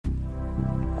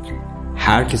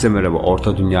Herkese merhaba,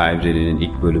 Orta Dünya Evreni'nin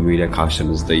ilk bölümüyle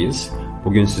karşınızdayız.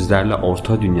 Bugün sizlerle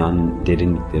Orta Dünya'nın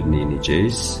derinliklerine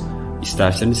ineceğiz.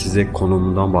 İsterseniz size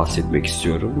konumumdan bahsetmek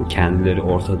istiyorum. Kendileri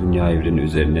Orta Dünya Evreni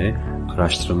üzerine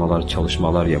araştırmalar,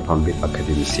 çalışmalar yapan bir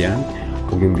akademisyen.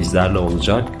 Bugün bizlerle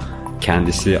olacak.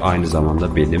 Kendisi aynı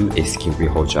zamanda benim eski bir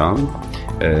hocam.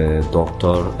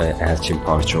 Doktor Elçin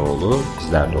Parçaoğlu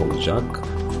bizlerle olacak.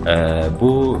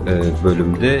 Bu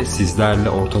bölümde sizlerle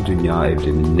Orta Dünya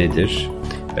Evreni nedir?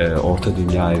 Orta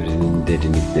Dünya Evreninin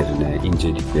derinliklerine,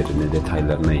 inceliklerine,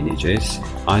 detaylarına ineceğiz.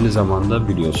 Aynı zamanda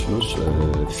biliyorsunuz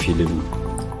film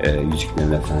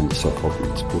Yüzüklerin Efendisi,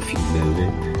 Hobbit, bu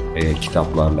filmleri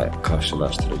kitaplarla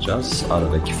karşılaştıracağız.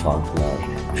 Aradaki farklar,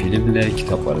 filmle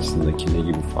kitap arasındaki ne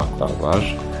gibi farklar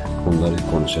var? Bunları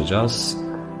konuşacağız.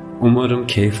 Umarım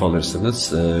keyif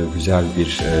alırsınız. Güzel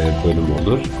bir bölüm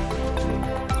olur.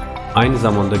 Aynı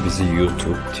zamanda bizi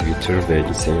YouTube, Twitter ve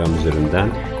Instagram üzerinden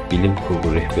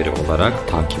bilimkurgu rehberi olarak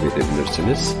takip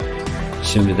edebilirsiniz.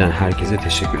 Şimdiden herkese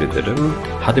teşekkür ederim.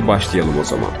 Hadi başlayalım o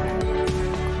zaman.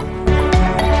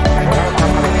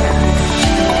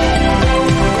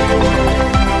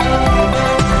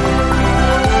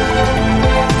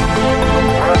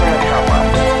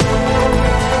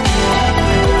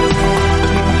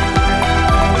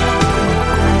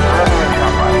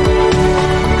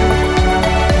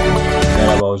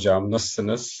 Hocam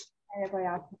nasılsınız? Merhaba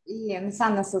hayatım. İyiyim.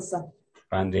 Sen nasılsın?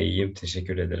 Ben de iyiyim.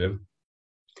 Teşekkür ederim.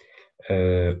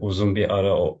 Uzun bir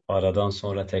aradan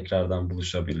sonra tekrardan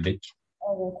buluşabildik.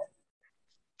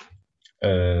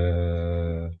 Evet.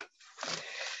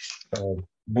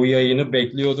 Bu yayını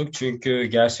bekliyorduk çünkü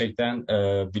gerçekten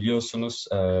biliyorsunuz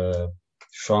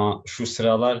şu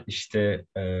sıralar işte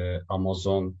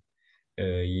Amazon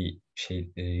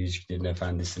Yüzüklerin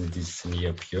Efendisi'nin dizisini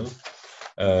yapıyor.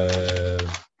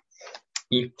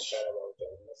 İlk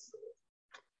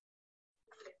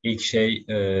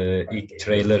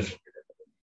trailer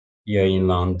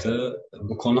yayınlandı.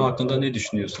 Bu konu hakkında ne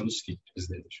düşünüyorsunuz? Fikriniz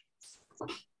nedir?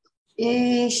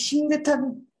 Şimdi tabii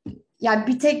yani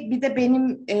bir de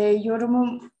benim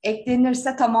yorumum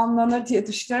eklenirse tamamlanır diye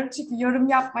düşünüyorum. Çünkü yorum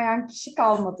yapmayan kişi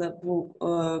kalmadı bu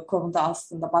konuda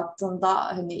aslında.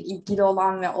 Baktığında hani ilgili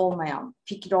olan ve olmayan,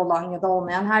 fikri olan ya da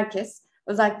olmayan herkes,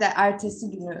 özellikle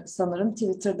ertesi günü sanırım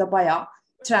Twitter'da bayağı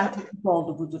trend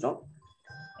oldu bu durum.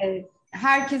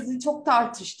 Herkesin çok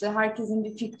tartıştı, herkesin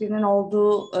bir fikrinin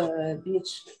olduğu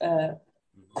bir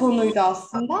konuydu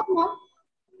aslında ama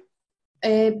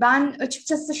ben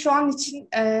açıkçası şu an için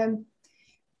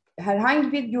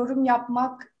herhangi bir yorum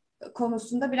yapmak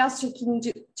konusunda biraz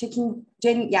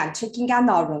çekingen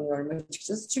davranıyorum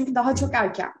açıkçası. Çünkü daha çok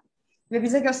erken ve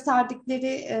bize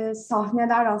gösterdikleri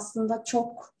sahneler aslında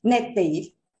çok net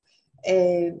değil.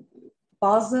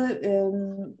 Bazı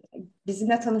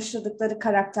bizimle tanıştırdıkları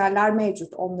karakterler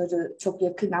mevcut. Onları çok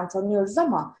yakından tanıyoruz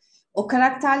ama o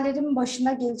karakterlerin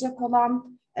başına gelecek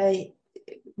olan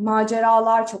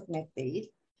maceralar çok net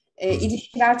değil.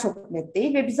 İlişkiler çok net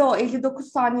değil ve bize o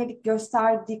 59 saniyelik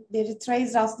gösterdikleri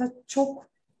trailer aslında çok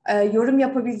yorum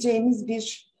yapabileceğimiz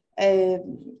bir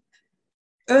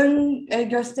ön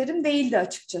gösterim değildi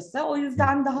açıkçası. O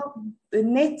yüzden daha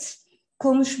net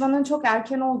konuşmanın çok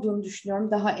erken olduğunu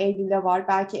düşünüyorum. Daha Eylül'e var.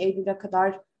 Belki Eylül'e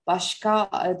kadar başka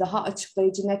daha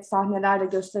açıklayıcı net sahnelerle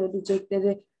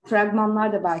gösterebilecekleri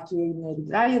fragmanlar da belki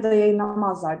yayınlayabilirler ya da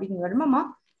yayınlamazlar bilmiyorum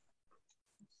ama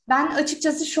ben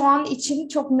açıkçası şu an için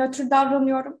çok nötr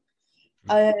davranıyorum.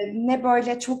 Ne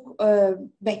böyle çok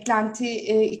beklenti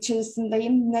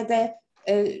içerisindeyim ne de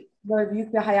böyle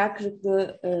büyük bir hayal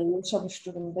kırıklığı yaşamış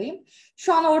durumdayım.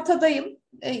 Şu an ortadayım.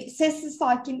 Sessiz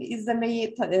sakin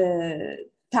izlemeyi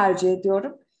tercih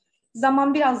ediyorum.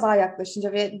 Zaman biraz daha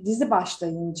yaklaşınca ve dizi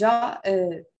başlayınca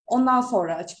ondan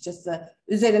sonra açıkçası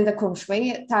üzerinde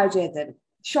konuşmayı tercih ederim.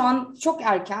 Şu an çok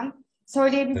erken.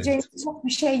 Söyleyebileceğim çok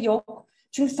bir şey yok.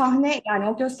 Çünkü sahne yani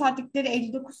o gösterdikleri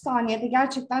 59 saniyede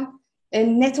gerçekten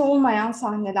net olmayan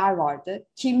sahneler vardı.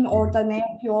 Kim orada ne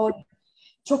yapıyor?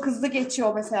 Çok hızlı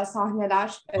geçiyor mesela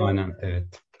sahneler. Aynen, evet.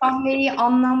 Sahneyi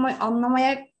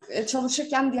anlamaya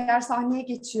çalışırken diğer sahneye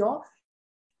geçiyor.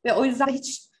 Ve o yüzden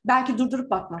hiç belki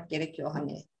durdurup bakmak gerekiyor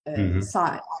hani.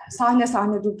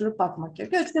 Sahne durdurup bakmak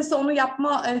gerekiyor. Açıkçası onu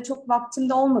yapma çok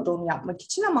vaktimde olmadı onu yapmak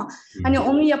için ama hani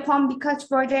onu yapan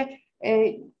birkaç böyle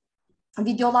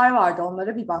videolar vardı,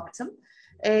 onlara bir baktım.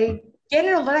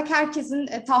 Genel olarak herkesin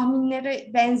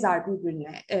tahminleri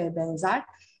birbirine benzer.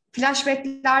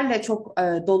 Flashback'lerle çok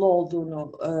dolu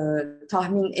olduğunu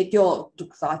tahmin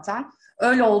ediyorduk zaten.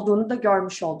 Öyle olduğunu da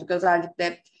görmüş olduk.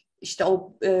 Özellikle işte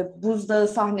o buzdağı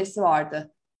sahnesi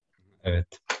vardı. Evet.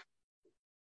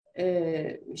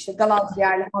 İşte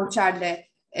Galadrier'le, Hançer'le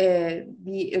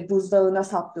bir buzdağına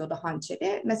saplıyordu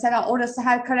hançeri. Mesela orası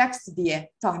Helcarax'i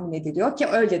diye tahmin ediliyor ki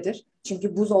öyledir.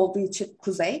 Çünkü buz olduğu için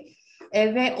kuzey.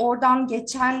 Ve oradan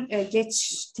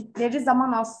geçtikleri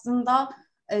zaman aslında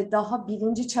daha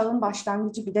birinci çağın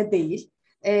başlangıcı bile değil.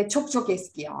 Çok çok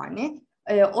eski yani.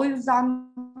 O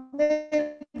yüzden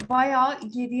de bayağı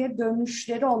geriye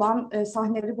dönüşleri olan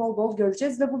sahneleri bol bol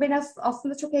göreceğiz ve bu beni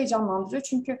aslında çok heyecanlandırıyor.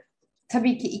 Çünkü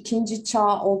tabii ki ikinci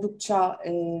çağ oldukça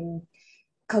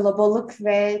kalabalık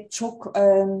ve çok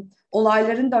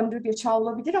olayların döndüğü bir çağ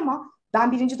olabilir ama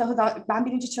ben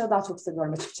birinci çağı daha çok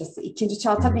seviyorum açıkçası. İkinci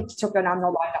çağ Hı hı. tabii ki çok önemli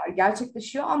olaylar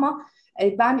gerçekleşiyor ama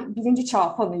ben birinci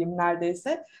çağ fanıyım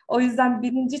neredeyse. O yüzden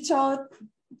birinci çağda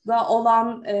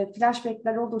olan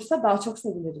flashbackler olursa daha çok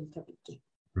sevinirim tabii ki.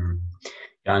 Hı.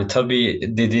 Yani tabii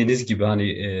dediğiniz gibi hani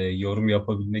yorum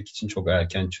yapabilmek için çok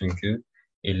erken çünkü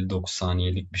 59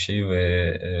 saniyelik bir şey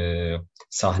ve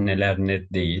sahneler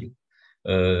net değil.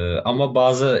 E, Ama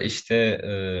bazı işte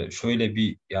şöyle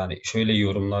bir yani şöyle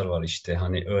yorumlar var işte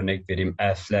hani örnek vereyim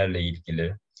elflerle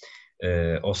ilgili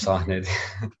o sahnede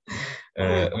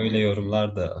öyle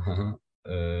yorumlar da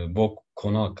bu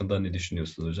konu hakkında ne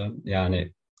düşünüyorsunuz hocam?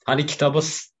 Yani hani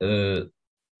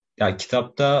ya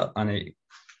kitapta hani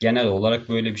genel olarak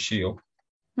böyle bir şey yok.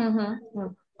 Hı hı,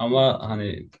 hı. Ama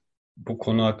hani bu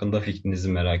konu hakkında fikrinizi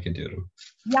merak ediyorum.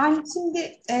 Yani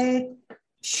şimdi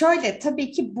şöyle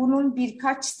tabii ki bunun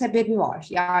birkaç sebebi var.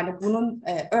 Yani bunun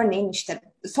örneğin işte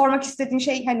sormak istediğin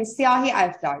şey hani siyahi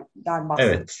elflerden Evet.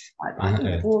 bahsediyorlar Aha, değil mi?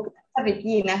 evet. Bu tabii ki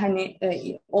yine hani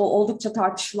o oldukça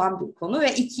tartışılan bir konu ve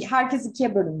herkes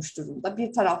ikiye bölünmüş durumda.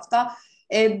 Bir tarafta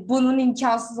bunun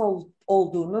imkansız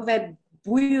olduğunu ve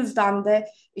bu yüzden de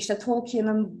işte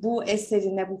Tolkien'in bu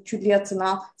eserine, bu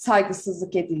külliyatına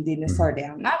saygısızlık edildiğini Hı hı.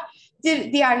 söyleyenler.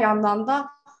 Diğer yandan da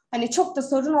hani çok da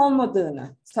sorun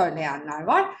olmadığını söyleyenler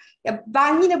var. Ya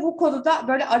ben yine bu konuda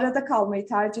böyle arada kalmayı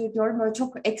tercih ediyorum. Böyle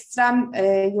çok ekstrem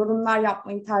yorumlar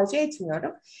yapmayı tercih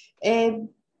etmiyorum. E,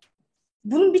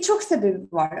 Bunun birçok sebebi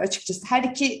var açıkçası. Her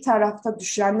iki tarafta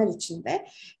düşenler için de.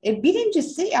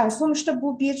 Birincisi yani sonuçta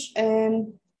bu bir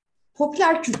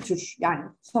popüler kültür. Yani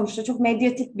sonuçta çok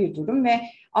medyatik bir durum ve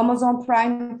Amazon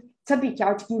Prime tabii ki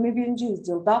artık 21.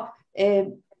 yüzyılda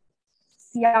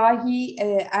siyahi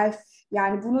elf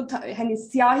yani hani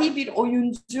siyahi bir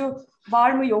oyuncu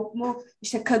var mı yok mu?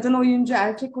 İşte kadın oyuncu,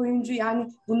 erkek oyuncu yani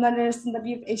bunların arasında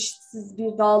bir eşitsiz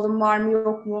bir dağılım var mı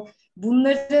yok mu?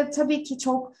 Bunları tabii ki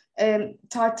çok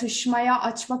tartışmaya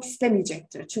açmak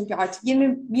istemeyecektir. Çünkü artık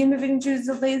 21.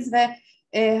 yüzyıldayız ve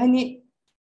hani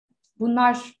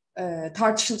bunlar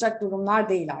tartışılacak durumlar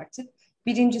değil artık.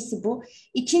 Birincisi bu.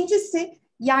 İkincisi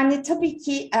yani tabii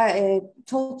ki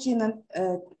Tolkien'in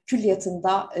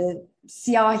külliyatında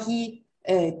siyahi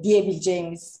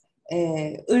diyebileceğimiz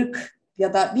ırk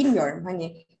ya da bilmiyorum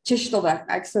hani çeşit olarak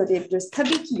belki söyleyebiliriz.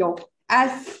 Tabii ki yok.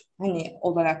 Elf hani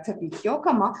olarak tabii ki yok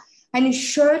ama hani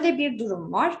şöyle bir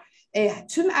durum var.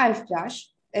 Tüm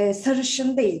elfler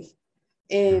sarışın değil.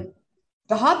 E,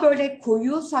 Daha böyle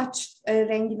koyu saç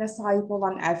rengine sahip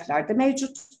olan elfler de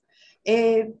mevcut.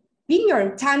 E,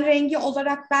 Bilmiyorum ten rengi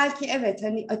olarak belki evet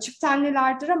hani açık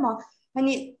tenlilerdir ama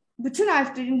hani bütün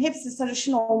elflerin hepsi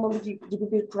sarışın olmalı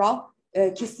gibi bir kural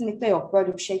kesinlikle yok.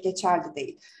 Böyle bir şey geçerli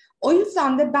değil. O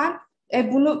yüzden de ben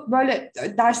bunu böyle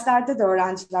derslerde de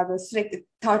öğrenciler böyle sürekli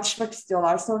tartışmak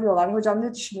istiyorlar, soruyorlar. Hocam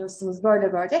ne düşünüyorsunuz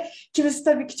böyle böyle. Kimisi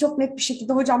tabii ki çok net bir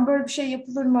şekilde hocam böyle bir şey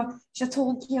yapılır mı? İşte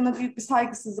Tolkien'e büyük bir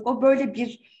saygısızlık. O böyle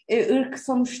bir ırk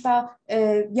sonuçta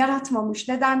yaratmamış.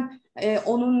 Neden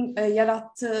onun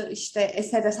yarattığı işte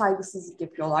esere saygısızlık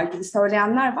yapıyorlar gibi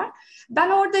söyleyenler var. Ben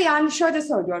orada yani şöyle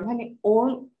söylüyorum. Hani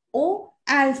o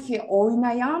elfi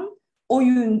oynayan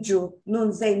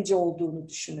oyuncunun zenci olduğunu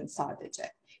düşünün sadece.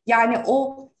 Yani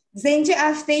o zenci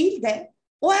elf değil de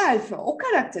o elfi, o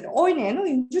karakteri oynayan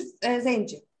oyuncu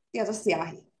zenci ya da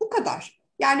siyahi. Bu kadar.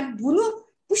 Yani bunu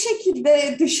bu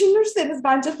şekilde düşünürseniz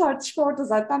bence tartışma orada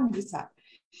zaten biter.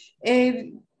 E,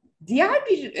 Diğer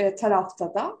bir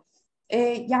tarafta da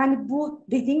yani bu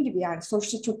dediğim gibi yani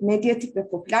sonuçta çok medyatik ve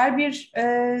popüler bir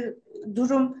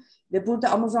durum ve burada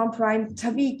Amazon Prime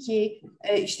tabii ki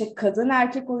işte kadın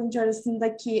erkek oyuncu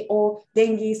arasındaki o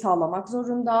dengeyi sağlamak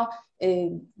zorunda. E,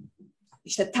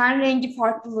 işte ten rengi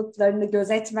farklılıklarını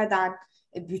gözetmeden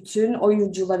bütün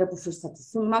oyunculara bu fırsatı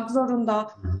sunmak zorunda.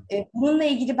 Hı hı. Bununla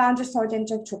ilgili bence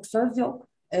söylenecek çok söz yok.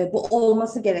 Bu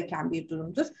olması gereken bir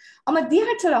durumdur. Ama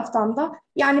diğer taraftan da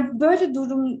yani böyle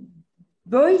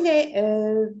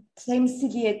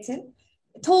temsiliyetin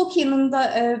Tolkien'in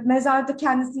de mezarda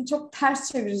kendisini çok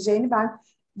ters çevireceğini ben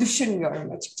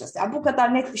düşünmüyorum açıkçası. Yani bu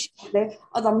kadar net bir şekilde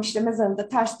adam işte mezarında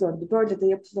ters döndü, böyle de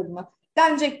yapılır mı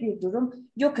denecek bir durum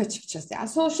yok açıkçası. Yani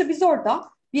sonuçta biz orada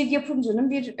bir yapımcının,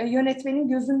 bir yönetmenin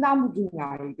gözünden bu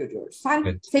dünyayı görüyoruz.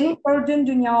 Evet. Senin gördüğün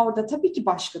dünya orada tabii ki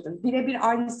başkadır. Birebir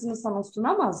aynısını sana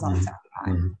sunamaz zaten. Hı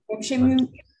Yani. hı. Bir şey Evet.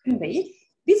 mümkün değil.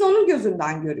 Biz onun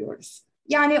gözünden görüyoruz.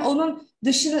 Yani onun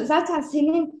dışını zaten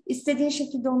senin istediğin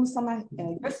şekilde onu sana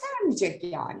göstermeyecek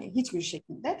yani hiçbir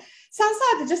şekilde. Sen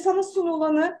sadece sana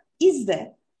sunulanı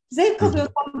izle. Zevk Hı hı.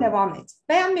 alıyorsan devam et.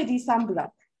 Beğenmediysen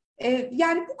bırak.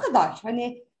 Yani bu kadar.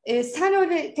 Hani sen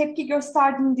öyle tepki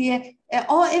gösterdin diye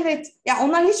evet ya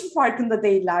onlar hiç mi farkında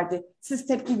değillerdi siz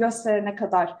tepki gösterene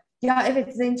kadar. Ya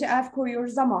evet zenci elf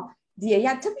koyuyoruz ama diye.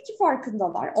 Yani tabii ki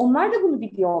farkındalar. Onlar da bunu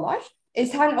biliyorlar.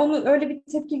 Sen onu öyle bir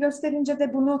tepki gösterince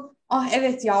de bunu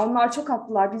evet ya onlar çok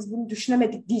haklılar biz bunu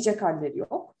düşünemedik diyecek halleri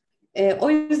yok. O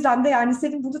yüzden de yani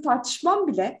senin bunu tartışman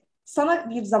bile sana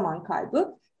bir zaman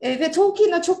kaybı. Ve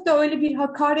Tolkien'e çok da öyle bir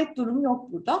hakaret durumu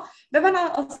yok burada. Ve ben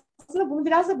aslında bunu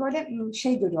biraz da böyle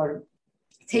şey görüyorum.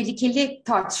 Tehlikeli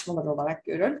tartışmalar olarak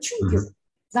görüyorum. Hı Çünkü hı.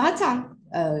 zaten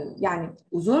yani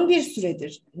uzun bir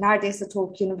süredir neredeyse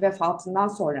Tolkien'in vefatından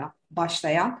sonra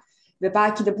başlayan ve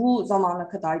belki de bu zamana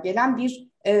kadar gelen bir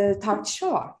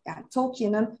tartışma var. Yani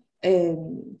Tolkien'in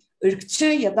ırkçı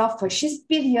ya da faşist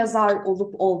bir yazar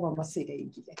olup olmaması ile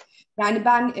ilgili. Yani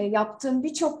ben yaptığım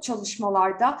birçok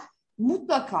çalışmalarda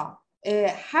mutlaka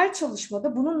her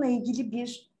çalışmada bununla ilgili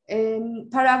bir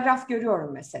paragraf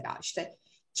görüyorum mesela işte.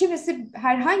 Kimisi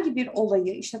herhangi bir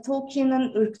olayı işte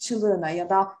Tolkien'in ırkçılığına ya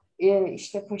da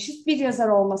işte faşist bir yazar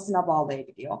olmasına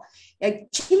bağlayabiliyor.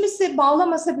 Kimisi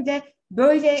bağlamasa bile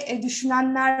böyle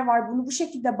düşünenler var, bunu bu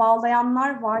şekilde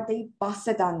bağlayanlar var deyip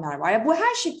bahsedenler var. Bu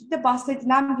her şekilde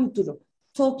bahsedilen bir durum.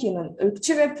 Tolkien'in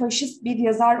ırkçı ve faşist bir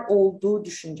yazar olduğu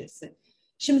düşüncesi.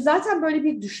 Şimdi zaten böyle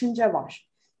bir düşünce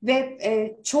var. Ve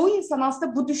çoğu insan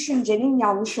aslında bu düşüncenin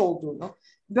yanlış olduğunu,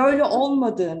 böyle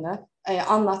olmadığını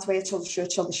anlatmaya çalışıyor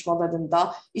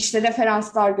çalışmalarında. İşte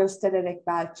referanslar göstererek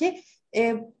belki.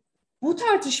 Bu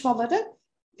tartışmaları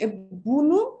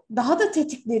bunu daha da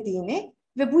tetiklediğini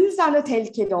ve bu yüzden de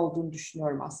tehlikeli olduğunu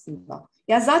düşünüyorum aslında.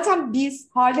 Ya zaten biz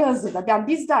hali hazırda, yani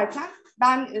biz derken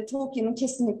ben Tolkien'in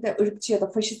kesinlikle ırkçı ya da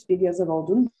faşist bir yazar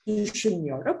olduğunu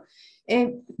düşünmüyorum.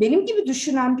 Benim gibi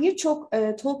düşünen birçok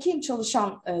Tolkien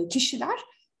çalışan kişiler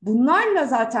bunlarla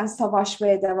zaten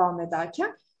savaşmaya devam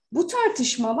ederken bu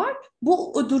tartışmalar,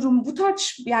 bu durum,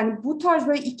 yani bu tarz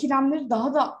böyle ikilemleri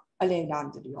daha da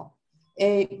alevlendiriyor.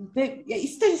 Ve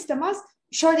ister istemez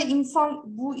şöyle insan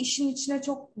bu işin içine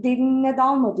çok derinine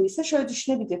dalmadıysa şöyle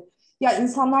düşünebilir. Ya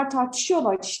insanlar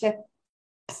tartışıyorlar işte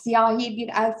siyahi bir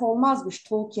elf olmazmış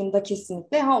Tolkien'da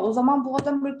kesinlikle. O zaman bu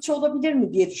adam ırkçı olabilir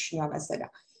mi diye düşünüyor mesela.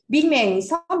 Bilmeyen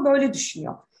insan böyle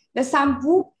düşünüyor. Ve sen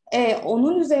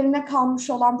onun üzerine kalmış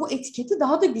olan bu etiketi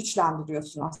daha da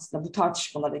güçlendiriyorsun aslında bu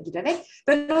tartışmalara girerek.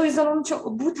 Ben o yüzden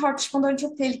bu tartışmaların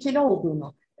çok tehlikeli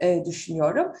olduğunu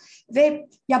düşünüyorum. Ve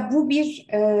ya bu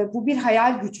bir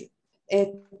hayal gücü.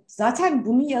 Zaten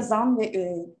bunu yazan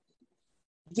ve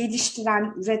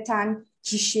geliştiren, üreten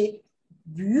kişi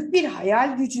büyük bir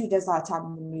hayal gücüyle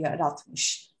zaten bunu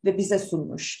yaratmış ve bize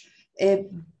sunmuş.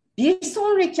 Bir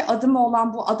sonraki adımı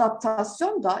olan bu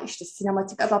adaptasyon da işte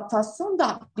sinematik adaptasyon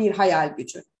da bir hayal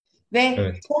gücü. Ve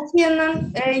Evet.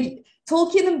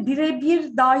 Tolkien'in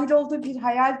birebir dahil olduğu bir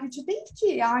hayal gücü değil ki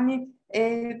yani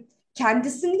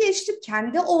kendisini geçtim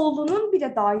kendi oğlunun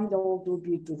bile dahil olduğu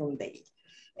bir durum değil.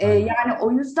 Aynen. Yani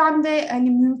o yüzden de hani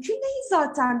mümkün değil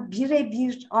zaten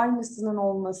birebir aynısının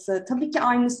olması. Tabii ki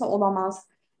aynısı olamaz.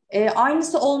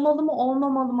 Aynısı olmalı mı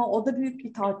olmamalı mı o da büyük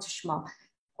bir tartışma.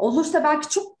 Olursa belki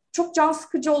çok çok can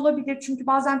sıkıcı olabilir çünkü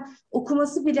bazen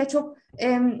okuması bile çok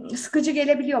sıkıcı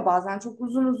gelebiliyor bazen. Çok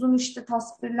uzun uzun işte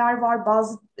tasvirler var,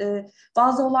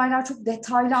 bazı olaylar çok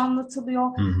detaylı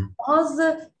anlatılıyor. Hı hı.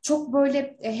 Bazı çok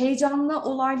böyle heyecanlı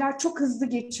olaylar çok hızlı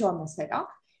geçiyor mesela.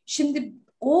 Şimdi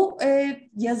o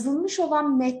yazılmış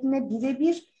olan metne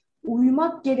birebir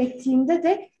uymak gerektiğinde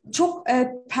de çok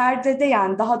perdede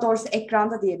yani daha doğrusu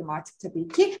ekranda diyelim artık tabii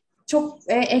ki çok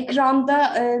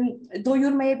ekranda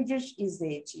doyurmayabilir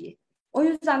izleyiciyi. O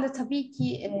yüzden de tabii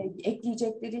ki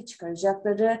ekleyecekleri,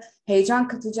 çıkaracakları, heyecan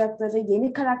katacakları,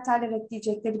 yeni karakterler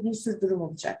ekleyecekleri bir sürü durum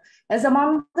olacak.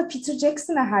 Zamanında Peter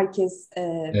Jackson'a herkes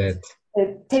Evet.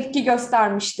 tepki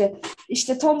göstermişti.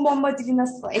 İşte Tom Bombadil'i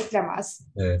nasıl eklemez?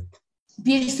 Evet.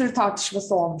 Bir sürü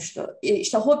tartışması olmuştu.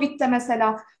 İşte Hobbit'te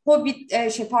mesela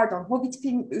Hobbit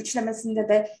film üçlemesinde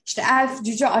de işte elf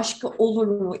cüce aşkı olur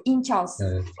mu? İmkansız.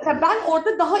 Evet. Mesela ben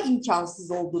orada daha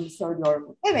imkansız olduğunu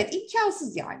söylüyorum. Evet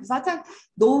imkansız yani. Zaten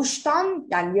doğuştan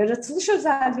yani yaratılış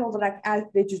özelliği olarak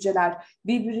elf ve cüceler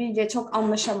birbiriyle çok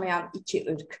anlaşamayan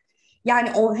iki ırk. Yani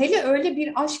hele öyle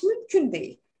bir aşk mümkün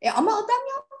değil. Ama adam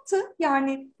yaptı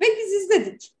yani ve biz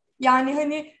izledik. Yani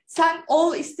hani sen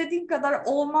ol istediğin kadar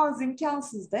olmaz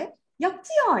imkansız de. Yaptı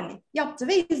yani. Yaptı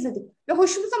ve izledik. Ve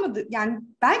hoşumuza mı? Yani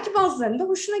belki bazılarının da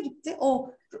hoşuna gitti.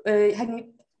 O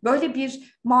hani böyle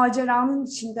bir maceranın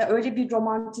içinde öyle bir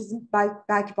romantizm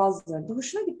belki bazılarının da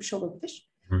hoşuna gitmiş olabilir.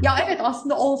 Hı hı. Ya evet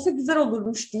aslında olsa güzel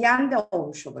olurmuş diyen de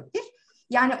olmuş olabilir.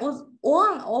 Yani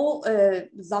o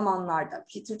zamanlarda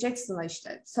Peter Jackson'a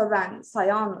işte söven,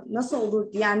 sayan nasıl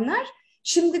olur diyenler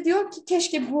şimdi diyor ki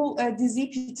keşke bu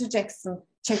diziyi Peter Jackson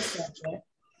çekseydi.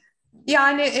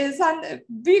 Yani sen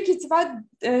büyük ihtimal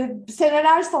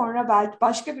seneler sonra belki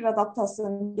başka bir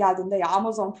adaptasyon geldiğinde ya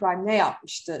Amazon Prime ne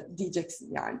yapmıştı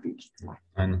diyeceksin yani büyük ihtimal.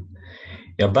 Aynen.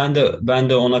 Ya ben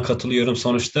de ona katılıyorum.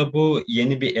 Sonuçta bu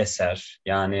yeni bir eser.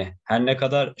 Yani her ne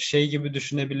kadar şey gibi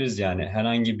düşünebiliriz, yani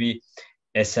herhangi bir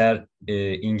eser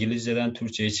İngilizceden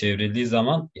Türkçe'ye çevrildiği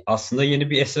zaman aslında yeni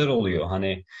bir eser oluyor.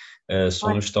 Hani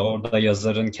sonuçta orada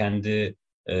yazarın kendi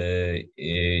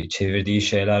çevirdiği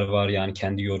şeyler var, yani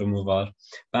kendi yorumu var.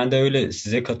 Ben de öyle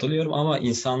size katılıyorum ama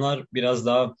insanlar biraz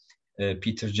daha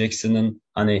Peter Jackson'ın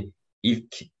hani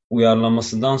ilk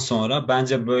uyarlamasından sonra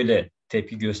bence böyle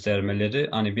tepki göstermeleri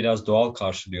hani biraz doğal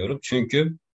karşılıyorum.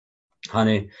 Çünkü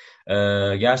hani e,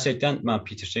 gerçekten ben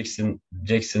Peter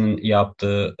Jackson'ın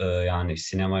yaptığı yani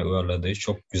sinemaya uyarladığı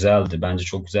çok güzeldi. Bence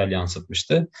çok güzel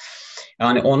yansıtmıştı.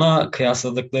 Yani ona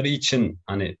kıyasladıkları için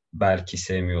hani belki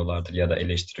sevmiyorlardır ya da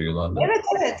eleştiriyorlardır. Evet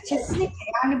evet kesinlikle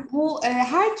yani bu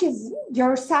herkesin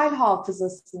görsel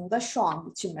hafızasında şu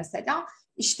an için mesela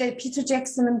işte Peter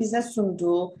Jackson'ın bize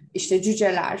sunduğu işte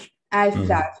cüceler, Hı hı.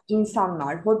 elfler,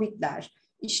 insanlar, hobbitler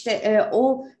işte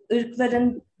o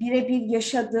ırkların birebir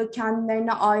yaşadığı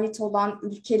kendilerine ait olan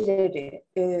ülkeleri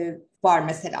var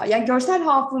mesela. Yani görsel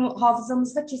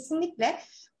hafızamızda kesinlikle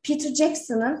Peter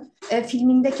Jackson'ın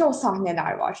filmindeki o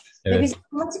sahneler var. Ve biz Evet.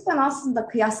 otomatikman aslında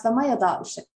kıyaslama ya da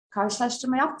işte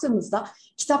karşılaştırma yaptığımızda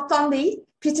kitaptan değil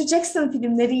Peter Jackson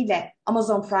filmleriyle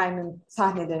Amazon Prime'ın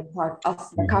sahneleri Hı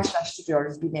aslında hı.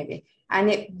 karşılaştırıyoruz bir nevi.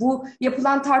 Yani bu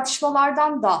yapılan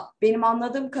tartışmalardan da benim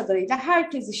anladığım kadarıyla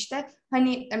herkes işte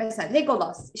hani mesela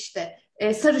Legolas işte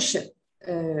sarışın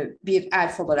bir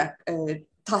elf olarak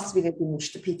tasvir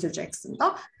edilmişti Peter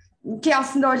Jackson'da ki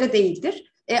aslında öyle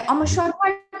değildir. Ama şu an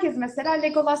herkes mesela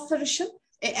Legolas sarışın,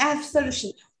 elf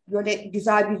sarışın böyle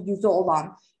güzel bir yüzü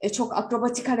olan çok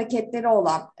akrobatik hareketleri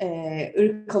olan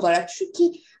ırk olarak şu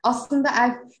ki aslında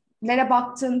elflere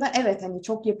baktığında evet hani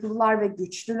çok yapılılar ve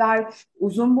güçlüler,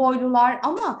 uzun boylular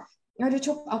ama öyle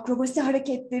çok akrobasi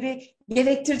hareketleri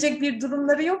gerektirecek bir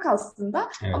durumları yok aslında.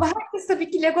 Ama Evet. herkes tabii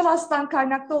ki Legolas'tan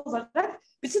kaynaklı olarak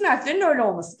bütün elflerin öyle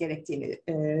olması gerektiğini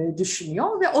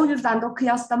düşünüyor ve o yüzden de o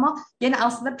kıyaslama gene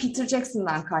aslında Peter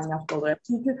Jackson'dan kaynaklı olarak.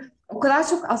 Çünkü o kadar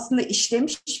çok aslında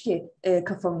işlemiş ki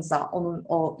kafamıza onun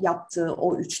o yaptığı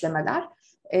o üçlemeler.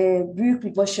 Büyük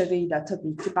bir başarıyla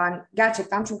tabii ki ben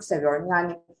gerçekten çok seviyorum.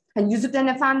 Yani hani Yüzüklerin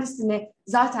Efendisi'ni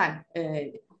zaten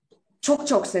çok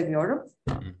çok seviyorum.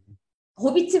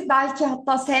 Hobbit'i belki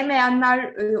hatta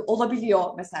sevmeyenler olabiliyor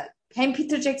mesela. Hem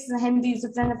Peter Jackson hem de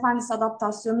Yüzüklerin Efendisi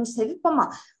adaptasyonunu sevip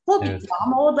ama Hobbit Evet. ya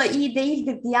ama o da iyi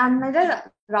değildir diyenlere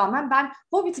rağmen ben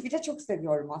Hobbit'i bile çok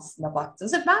seviyorum aslında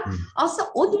baktığınızda. Ben Hı. aslında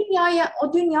o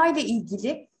dünyayla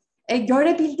ilgili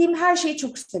görebildiğim her şeyi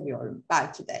çok seviyorum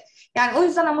belki de. Yani o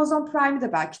yüzden Amazon Prime'ı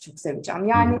da belki çok seveceğim. Hı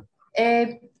Yani hı.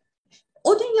 e,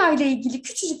 o dünyayla ilgili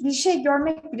küçücük bir şey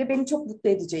görmek bile beni çok mutlu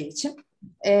edeceği için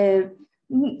e,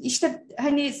 işte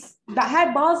hani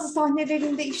her bazı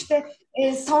sahnelerinde işte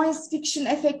science fiction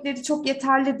efektleri çok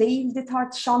yeterli değildi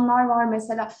tartışanlar var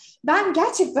mesela. Ben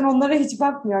gerçekten onlara hiç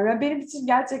bakmıyorum. Yani benim için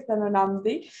gerçekten önemli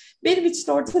değil. Benim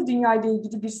için Orta Dünya ile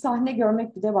ilgili bir sahne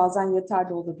görmek bile bazen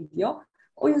yeterli olabiliyor.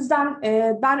 O yüzden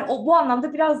ben bu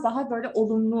anlamda biraz daha böyle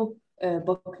olumlu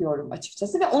bakıyorum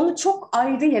açıkçası ve onu çok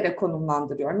ayrı yere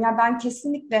konumlandırıyorum. Yani ben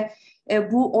kesinlikle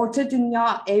bu Orta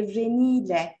Dünya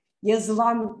evreniyle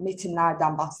yazılan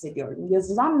metinlerden bahsediyorum.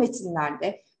 Yazılan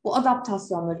metinlerde bu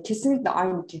adaptasyonları kesinlikle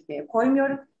aynı kefeye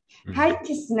koymuyorum. Hı. Her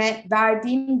ikisine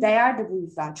verdiğim değer de bu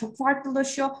yüzden çok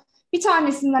farklılaşıyor. Bir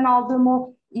tanesinden aldığım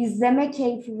o izleme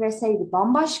keyfi ve sevgi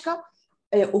bambaşka.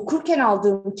 Okurken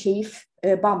aldığım keyif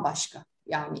bambaşka.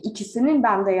 Yani ikisinin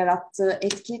bende yarattığı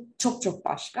etki çok çok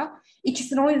başka.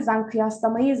 İkisini o yüzden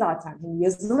kıyaslamayı zaten hani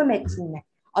yazılı metinle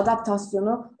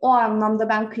adaptasyonu o anlamda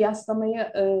ben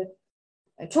kıyaslamayı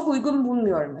çok uygun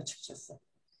bulmuyorum açıkçası.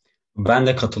 Ben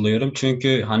de katılıyorum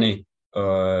çünkü hani e,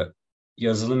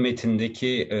 yazılı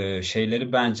metindeki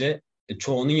şeyleri bence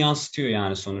çoğunu yansıtıyor,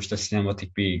 yani sonuçta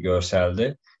sinematik bir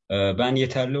görselde. Ben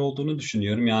yeterli olduğunu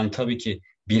düşünüyorum. Yani tabii ki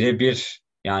birebir,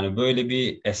 yani böyle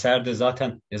bir eserde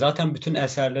zaten bütün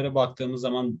eserlere baktığımız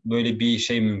zaman böyle bir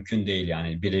şey mümkün değil,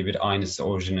 yani birebir aynısı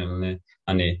orijinalini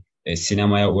hani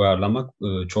sinemaya uyarlamak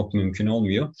çok mümkün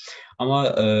olmuyor.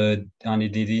 Ama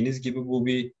hani dediğiniz gibi bu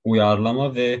bir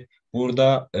uyarlama ve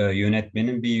burada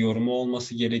yönetmenin bir yorumu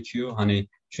olması gerekiyor. Hani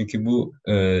çünkü bu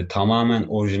tamamen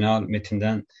orijinal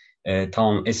metinden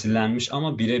tamam esinlenmiş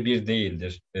ama birebir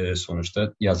değildir.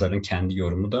 Sonuçta yazarın kendi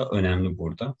yorumu da önemli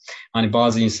burada. Hani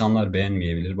bazı insanlar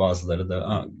beğenmeyebilir, bazıları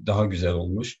da daha güzel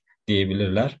olmuş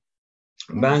diyebilirler.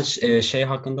 Ben şey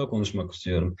hakkında konuşmak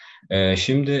istiyorum.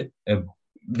 Şimdi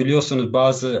biliyorsunuz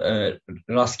bazı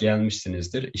rast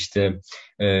gelmişsinizdir. İşte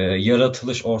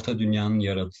yaratılış, Orta Dünya'nın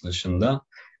yaratılışında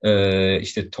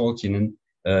işte Tolkien'in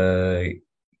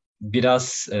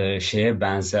biraz şeye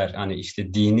benzer. Hani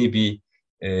işte dini bir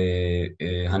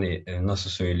hani nasıl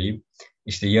söyleyeyim?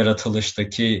 İşte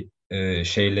yaratılıştaki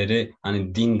şeyleri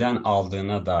hani dinden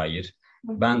aldığına dair.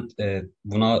 Ben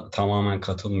buna tamamen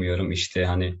katılmıyorum. İşte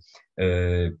hani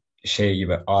e, şey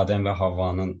gibi Adem ve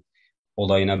Havva'nın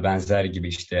olayına benzer gibi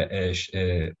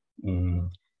işte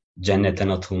cennetten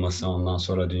atılması ondan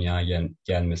sonra dünyaya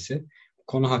gelmesi. Bu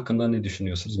konu hakkında ne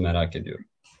düşünüyorsunuz merak ediyorum.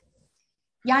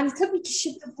 Yani tabii ki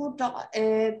şimdi burada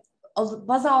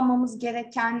baz almamız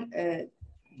gereken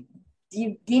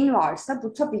din varsa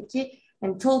bu tabii ki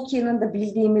yani Tolkien'in de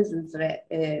bildiğimiz üzere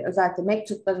özellikle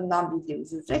mektuplarından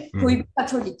bildiğimiz üzere Hı koyu hı. bir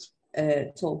Katolik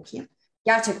Tolkien.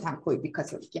 Gerçekten koyu bir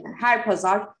Katolik yani her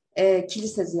pazar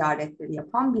kilise ziyaretleri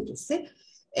yapan birisi.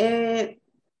 E,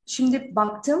 Şimdi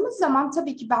baktığımız zaman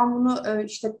tabii ki ben bunu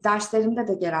işte derslerimde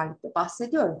de genellikle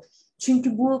bahsediyorum.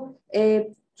 Çünkü bu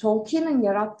Tolkien'in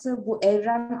yarattığı bu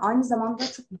evren aynı zamanda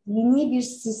çok dini bir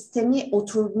sistemi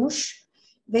oturmuş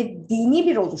ve dini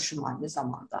bir oluşum aynı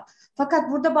zamanda.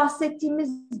 Fakat burada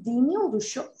bahsettiğimiz dini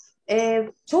oluşum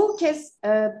çoğu kez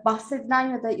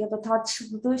bahsedilen ya da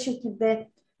tartışıldığı şekilde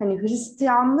hani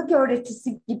Hristiyanlık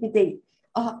öğretisi gibi değil.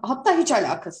 Hatta hiç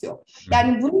alakası yok. Hı hı.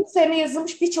 Yani bunun üzerine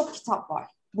yazılmış birçok kitap var.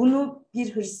 Bunu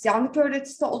bir Hristiyanlık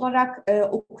öğretisi olarak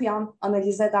okuyan,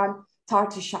 analiz eden,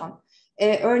 tartışan.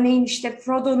 Örneğin işte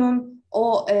Frodo'nun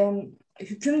o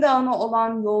hüküm dağına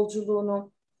olan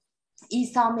yolculuğunu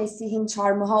İsa Mesih'in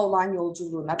çarmıha olan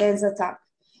yolculuğuna benzeten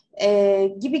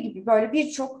gibi gibi böyle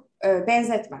birçok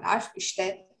benzetmeler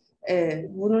işte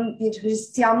bunun bir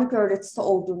Hristiyanlık öğretisi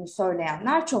olduğunu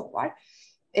söyleyenler çok var.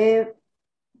 E,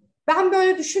 Ben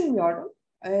böyle düşünmüyorum.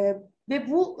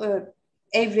 Ve bu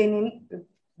evrenin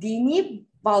dini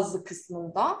bazı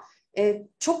kısmında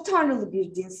çok tanrılı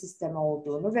bir din sistemi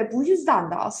olduğunu ve bu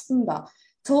yüzden de aslında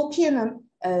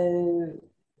Tolkien'in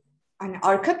hani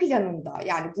arka planında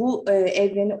yani bu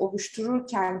evreni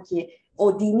oluştururken ki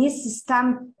o dini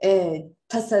sistem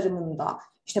tasarımında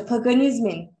işte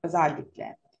paganizmin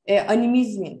özellikle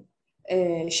animizmin,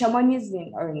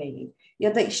 şamanizmin örneğin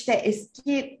ya da işte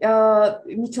eski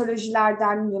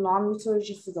mitolojilerden Yunan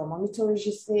mitolojisi, Roma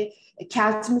mitolojisi,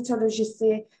 Kelt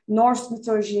mitolojisi, Norse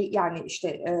mitoloji yani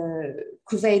işte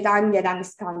kuzeyden gelen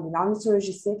İskandinav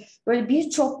mitolojisi böyle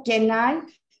birçok genel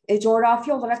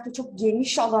coğrafi olarak da çok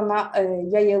geniş alana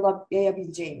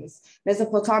yayabileceğimiz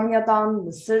Mezopotamya'dan,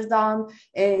 Mısır'dan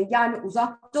yani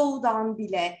Uzak Doğu'dan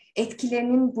bile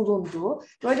etkilerinin bulunduğu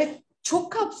böyle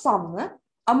çok kapsamlı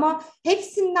ama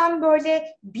hepsinden böyle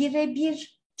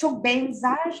birebir çok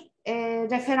benzer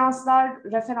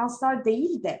referanslar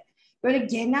değil de böyle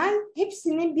genel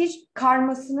hepsinin bir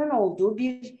karmasının olduğu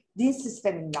bir din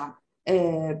sisteminden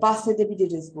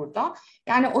bahsedebiliriz burada.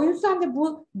 Yani o yüzden de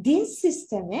bu din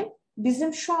sistemi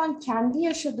bizim şu an kendi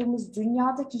yaşadığımız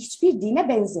dünyadaki hiçbir dine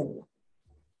benzemiyor.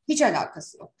 Hiç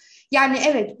alakası yok. Yani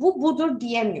evet bu budur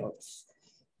diyemiyoruz.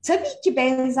 Tabii ki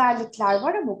benzerlikler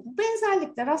var ama bu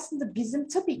benzerlikler aslında bizim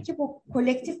tabii ki bu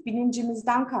kolektif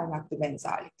bilincimizden kaynaklı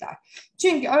benzerlikler.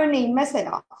 Çünkü örneğin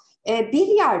mesela bir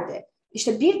yerde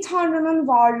işte bir tanrının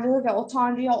varlığı ve o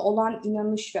tanrıya olan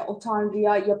inanış ve o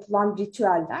tanrıya yapılan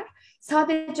ritüeller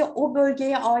sadece o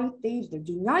bölgeye ait değildir.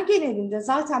 Dünya genelinde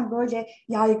zaten böyle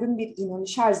yaygın bir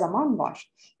inanış her zaman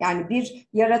var. Yani bir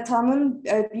yaratanın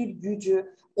bir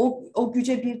gücü, o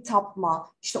güce bir tapma,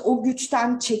 işte o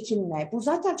güçten çekinme. Bu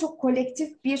zaten çok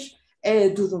kolektif bir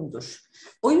durumdur.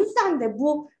 O yüzden de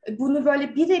bunu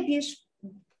böyle birebir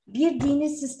bir dini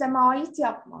sisteme ait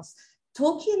yapmaz.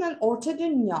 Tolkien'in Orta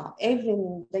Dünya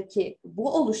evrenindeki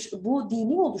bu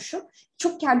dini oluşum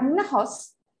çok kendine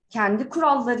has, kendi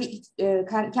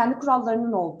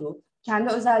kurallarının olduğu,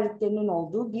 kendi özelliklerinin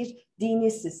olduğu bir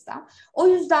dini sistem. O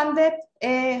yüzden de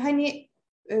hani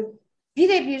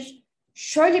birebir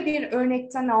şöyle bir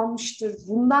örnekten almıştır,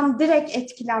 bundan direkt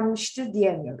etkilenmiştir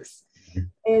diyemiyoruz.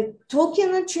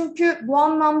 Tolkien'in çünkü bu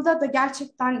anlamda da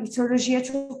gerçekten mitolojiye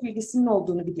çok ilgisinin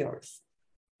olduğunu biliyoruz.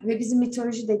 Ve bizim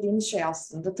mitoloji dediğimiz şey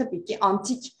aslında tabii ki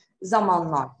antik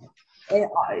zamanlar. E,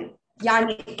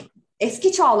 Yani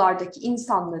eski çağlardaki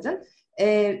insanların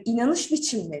inanış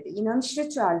biçimleri, inanış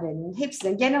ritüellerinin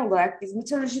hepsine genel olarak biz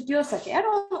mitoloji diyorsak eğer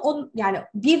yani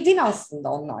bir din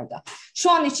aslında onlarda.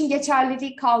 Şu an için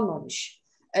geçerliliği kalmamış.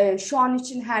 Şu an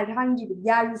için herhangi bir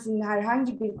yeryüzünün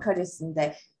herhangi bir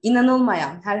karesinde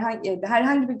inanılmayan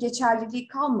herhangi bir geçerliliği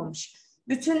kalmamış.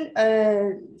 Bütün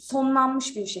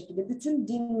sonlanmış bir şekilde bütün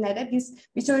dinlere biz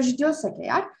mitoloji diyorsak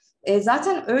eğer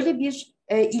zaten öyle bir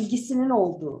ilgisinin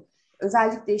olduğu,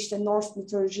 özellikle işte Norse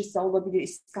mitolojisi olabilir,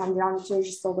 İskandinav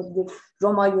mitolojisi olabilir,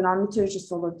 Roma Yunan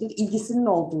mitolojisi olabilir, ilgisinin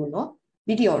olduğunu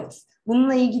biliyoruz.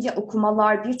 Bununla ilgili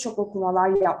birçok okumalar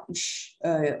yapmış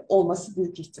olması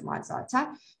büyük ihtimal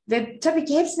zaten. Ve tabii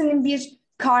ki hepsinin bir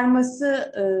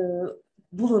karması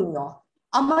bulunuyor.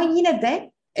 Ama yine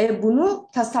de bunu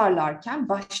tasarlarken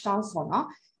baştan sona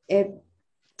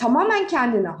tamamen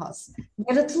kendine has.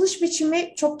 Yaratılış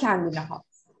biçimi çok kendine has.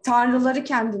 Tanrıları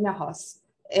kendine has.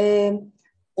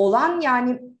 Olan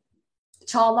yani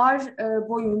çağlar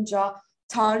boyunca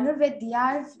Tanrı ve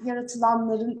diğer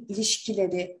yaratılanların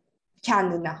ilişkileri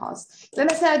kendine has. Ve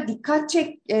mesela dikkat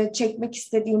çekmek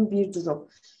istediğim bir durum.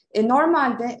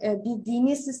 Normalde bir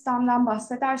dini sistemden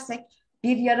bahsedersek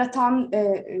bir yaratan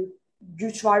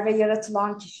güç var ve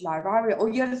yaratılan kişiler var ve o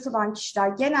yaratılan kişiler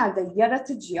genelde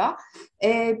yaratıcıya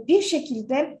bir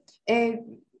şekilde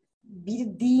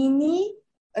bir dini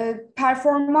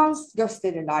performans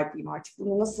gösterirler diyeyim artık.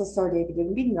 Bunu nasıl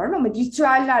söyleyebilirim bilmiyorum ama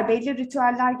belli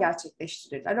ritüeller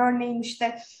gerçekleştirirler. Örneğin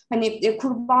işte hani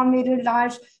kurban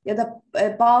verirler ya da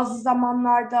bazı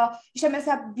zamanlarda işte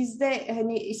mesela bizde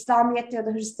hani İslamiyet'te ya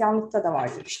da Hristiyanlıkta da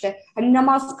vardır işte hani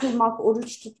namaz kılmak,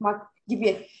 oruç tutmak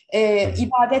gibi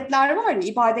ibadetler var ya,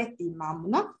 ibadet diyeyim ben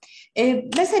buna.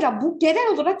 Mesela bu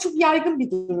genel olarak çok yaygın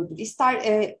bir durumdur.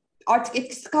 İster artık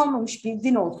etkisi kalmamış bir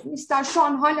din olsun, ister şu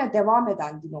an hala devam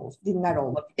eden dinler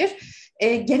olabilir.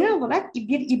 Genel olarak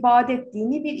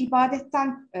dini bir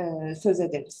ibadetten söz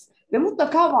ederiz. Ve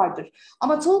mutlaka vardır.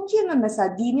 Ama Tolkien'in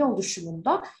mesela dini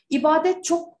oluşumunda ibadet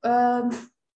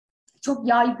çok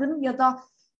yaygın ya da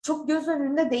çok göz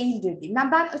önünde değildir diyeyim.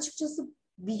 Yani ben açıkçası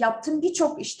yaptığım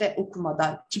birçok işte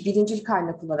okumada ki birincil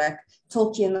kaynak olarak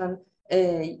Tolkien'in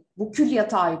bu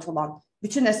külliyata ait olan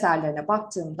bütün eserlerine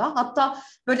baktığımda hatta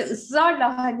böyle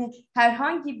ısrarla hani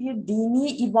herhangi bir dini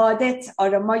ibadet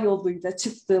arama yoluyla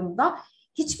çıktığımda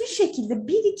hiçbir şekilde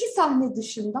bir iki sahne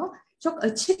dışında çok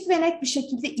açık ve net bir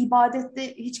şekilde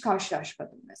ibadette hiç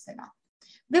karşılaşmadım mesela.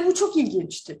 Ve bu çok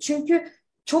ilginçti. Çünkü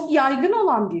çok yaygın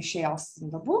olan bir şey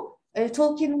aslında bu.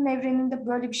 Tolkien'in evreninde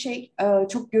böyle bir şey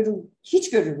hiç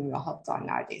görülmüyor hatta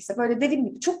neredeyse. Böyle dediğim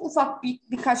gibi çok ufak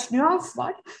birkaç nüans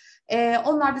var.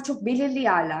 Onlar da çok belirli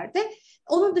yerlerde.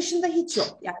 Onun dışında hiç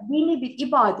yok. Yani dini bir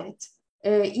ibadet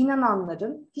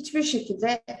inananların hiçbir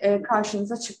şekilde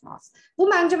karşınıza çıkmaz.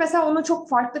 Bu bence mesela onu çok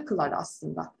farklı kılar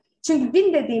aslında. Çünkü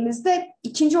din dediğimizde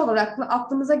ikinci olarak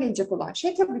aklımıza gelecek olan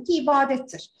şey tabii ki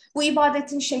ibadettir. Bu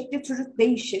ibadetin şekli türü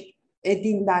değişir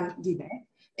dinden dine.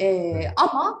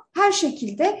 Ama her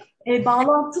şekilde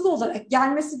bağlantılı olarak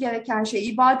gelmesi gereken şey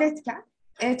ibadetken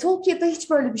Tolkien'de hiç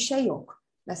böyle bir şey yok.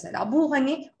 Mesela bu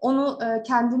hani onu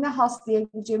kendine has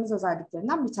diyebileceğimiz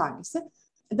özelliklerinden bir tanesi.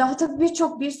 Daha tabii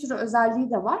bir sürü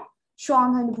özelliği de var. Şu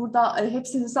an hani burada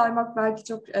hepsini saymak belki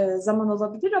çok zaman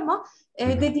olabilir ama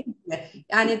dediğim gibi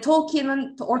yani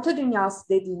Tolkien'in Orta Dünyası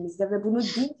dediğimizde ve bunu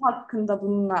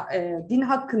din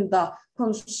hakkında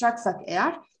konuşacaksak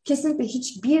eğer kesinlikle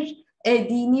hiçbir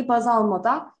dini baz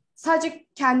almadan sadece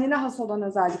kendine has olan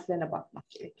özelliklerine bakmak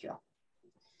gerekiyor.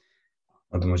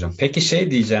 Anladım hocam. Peki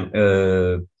şey diyeceğim,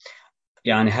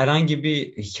 yani herhangi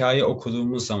bir hikaye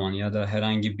okuduğumuz zaman ya da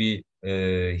herhangi bir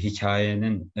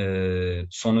hikayenin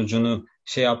sonucunu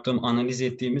analiz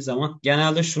ettiğimiz zaman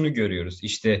genelde şunu görüyoruz.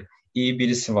 İşte iyi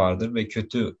birisi vardır ve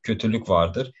kötülük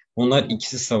vardır. Bunlar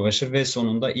ikisi savaşır ve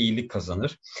sonunda iyilik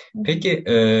kazanır. Peki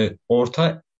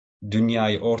orta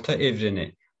dünyayı, orta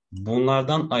evreni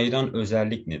bunlardan ayıran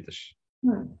özellik nedir?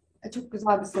 Çok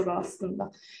güzel bir soru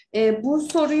aslında. Bu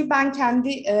soruyu ben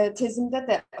kendi tezimde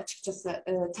de açıkçası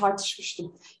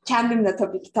tartışmıştım. Kendimle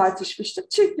tabii ki tartışmıştım.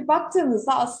 Çünkü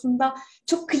baktığınızda aslında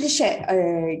çok klişe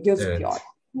gözüküyor.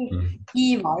 Evet.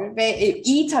 İyi var ve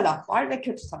iyi taraf var ve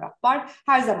kötü taraf var.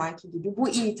 Her zamanki gibi bu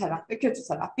iyi taraf ve kötü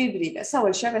taraf birbiriyle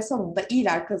savaşıyor ve sonunda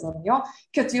iyiler kazanıyor.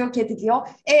 Kötü yok ediliyor.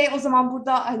 O zaman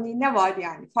burada hani ne var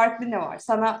yani? Farklı ne var?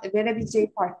 Sana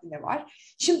verebileceği farklı ne var?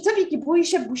 Şimdi tabii ki bu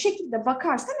işe bu şekilde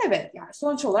bakarsan evet yani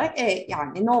sonuç olarak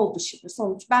yani ne oldu şimdi?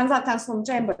 Ben zaten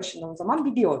sonucu en başından o zaman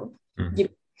biliyorum gibi.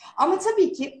 Ama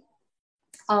tabii ki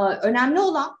önemli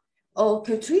olan o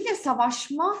kötüyle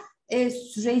savaşma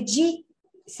süreci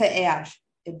ise eğer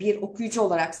bir okuyucu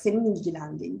olarak senin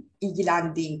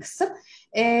ilgilendiğin kısım.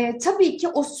 Tabii ki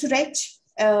o süreç,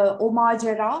 o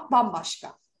macera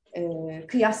bambaşka.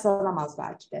 Kıyaslanamaz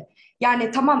belki de.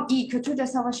 Yani tamam iyi kötüyle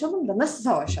savaşalım da nasıl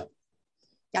savaşalım?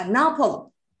 Yani ne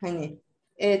yapalım? Hani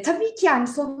tabii ki yani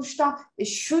sonuçta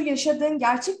şu yaşadığın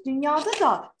gerçek dünyada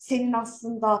da senin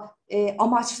aslında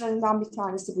amaçlarından bir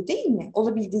tanesi bu değil mi?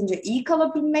 Olabildiğince iyi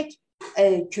kalabilmek,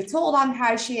 kötü olan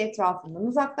her şeyi etrafından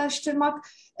uzaklaştırmak,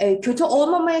 kötü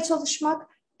olmamaya çalışmak,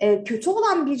 kötü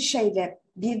olan bir şeyle,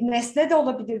 bir nesne de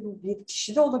olabilir, bir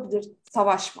kişi de olabilir,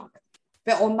 savaşmak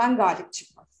ve ondan galip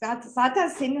çıkmak. Zaten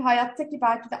senin hayattaki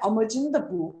belki de amacın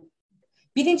da bu.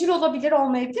 Birincil olabilir,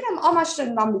 olmayabilir ama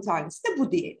amaçlarından bir tanesi de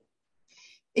bu diyelim.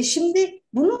 Şimdi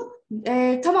bunu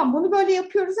tamam bunu böyle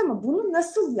yapıyoruz ama bunu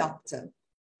nasıl yaptın?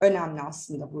 Önemli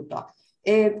aslında burada.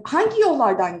 Hangi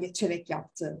yollardan geçerek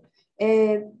yaptın?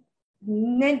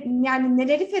 Yani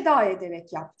neleri feda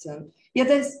ederek yaptın? Ya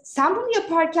da sen bunu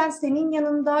yaparken senin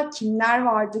yanında kimler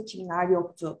vardı, kimler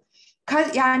yoktu?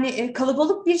 Yani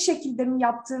kalabalık bir şekilde mi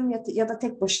yaptın ya da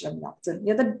tek başına mı yaptın?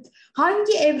 Ya da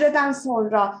hangi evreden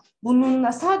sonra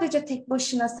bununla sadece tek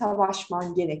başına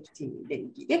savaşman gerektiğiyle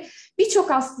ilgili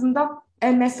birçok aslında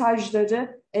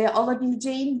mesajları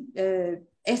alabileceğin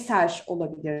eser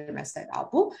olabilir mesela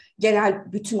bu.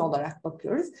 Genel bütün olarak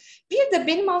bakıyoruz. Bir de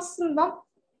benim aslında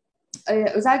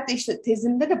özellikle işte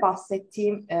tezimde de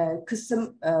bahsettiğim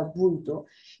kısım buydu.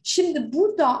 Şimdi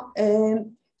burada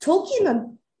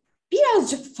Tolkien'in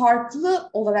birazcık farklı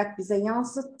olarak bize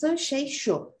yansıttığı şey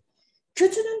şu.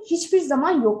 Kötünün hiçbir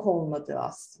zaman yok olmadığı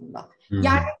aslında.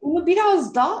 Yani bunu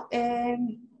biraz da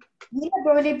yine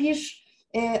böyle bir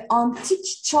antik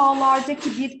çağlardaki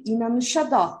bir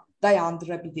inanışa da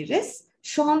dayandırabiliriz.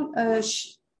 Şu an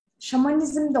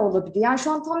şamanizm de olabilir. Yani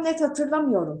şu an tam net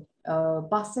hatırlamıyorum.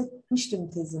 Bahsetmiştim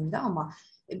tezimde ama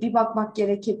bir bakmak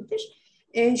gerekebilir.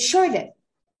 Şöyle,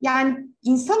 yani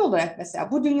insan olarak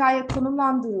mesela bu dünyaya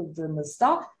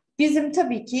konumlandırıldığımızda bizim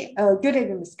tabii ki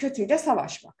görevimiz kötüyle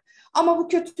savaşmak. Ama bu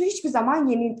kötü hiçbir zaman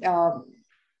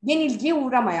yenilgiye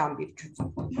uğramayan bir kötü.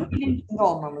 Bunun bilincinde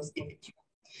olmamız gerekiyor.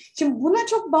 Şimdi buna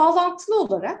çok bağlantılı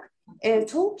olarak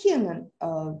Tolkien'in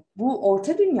bu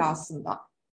Orta Dünyasında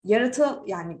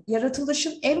yani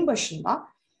yaratılışın en başında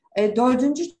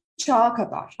 4. çağa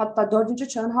kadar, hatta 4.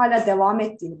 çağın hala devam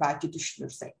ettiğini belki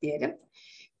düşünürsek diyelim.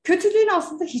 Kötülüğün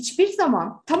aslında hiçbir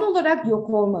zaman tam olarak yok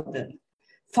olmadığını,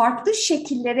 farklı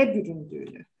şekillere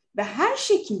büründüğünü ve her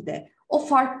şekilde o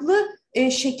farklı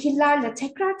şekillerle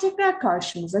tekrar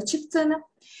karşımıza çıktığını,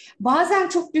 bazen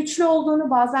çok güçlü olduğunu,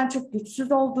 bazen çok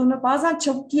güçsüz olduğunu, bazen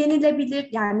çabuk yenilebilir,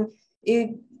 yani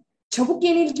çabuk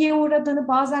yenilgiye uğradığını,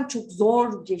 bazen çok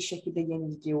zor bir şekilde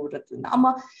yenilgiye uğradığını,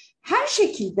 ama her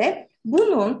şekilde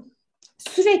bunun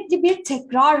sürekli bir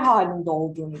tekrar halinde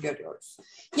olduğunu görüyoruz.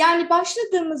 Yani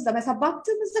başladığımızda, mesela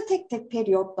baktığımızda tek tek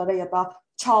periyotlara ya da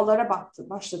çağlara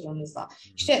başladığımızda,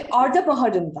 işte Arda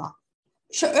Baharı'nda,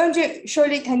 önce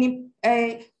şöyle hani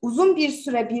uzun bir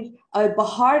süre bir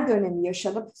bahar dönemi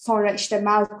yaşanıp sonra işte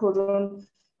Melkor'un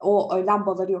o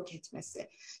lambaları yok etmesi.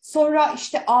 Sonra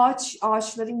işte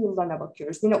ağaçların yıllarına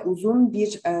bakıyoruz. Yine uzun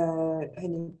bir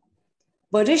hani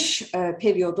barış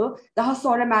periyodu. Daha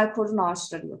sonra Melkor'un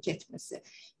ağaçları yok etmesi.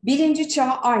 Birinci çağ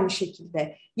aynı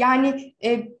şekilde. Yani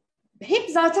hep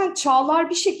zaten çağlar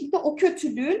bir şekilde o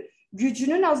kötülüğün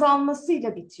gücünün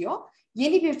azalmasıyla bitiyor.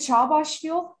 Yeni bir çağ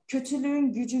başlıyor.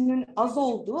 Kötülüğün gücünün az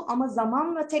olduğu ama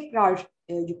zamanla tekrar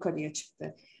yukarıya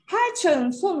çıktı. Her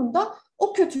çağın sonunda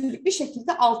o kötülük bir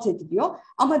şekilde alt ediliyor.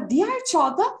 Ama diğer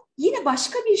çağda yine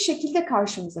başka bir şekilde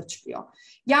karşımıza çıkıyor.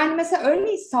 Yani mesela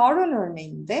örneğin Sauron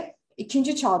örneğinde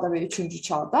 2. çağda ve 3.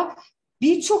 çağda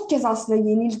birçok kez aslında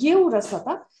yenilgiye uğrasa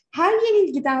da her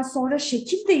yenilgiden sonra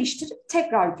şekil değiştirip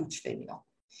tekrar güçleniyor.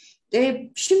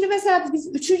 Şimdi mesela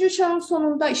biz 3. çağın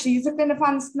sonunda işte Yüzüklerin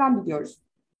Efendisi'nden biliyoruz.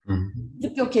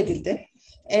 Yüzük yok edildi.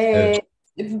 Evet.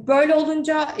 Böyle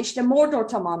olunca işte Mordor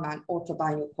tamamen ortadan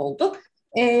yok oldu.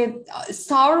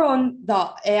 Sauron da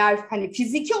eğer hani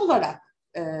fiziki olarak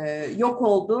yok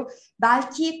oldu,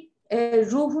 belki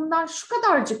ruhundan şu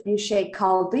kadarcık bir şey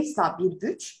kaldıysa bir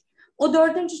güç, o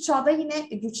 4. çağda yine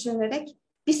güçlenerek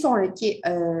bir sonraki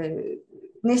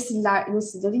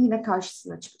nesilleri yine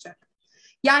karşısına çıkacak.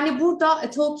 Yani burada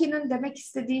Tolkien'in demek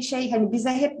istediği şey, hani bize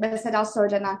hep mesela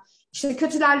söylenen işte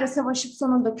kötülerle savaşıp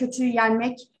sonunda kötüyü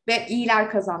yenmek ve iyiler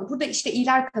kazandı. Burada işte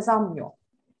iyiler kazanmıyor.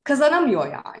 Kazanamıyor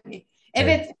yani.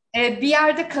 Evet, bir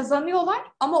yerde kazanıyorlar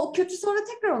ama o kötü sonra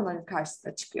tekrar onların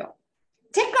karşısına çıkıyor.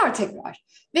 Tekrar.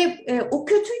 Ve o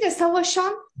kötüyle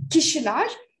savaşan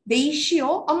kişiler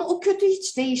değişiyor ama o kötü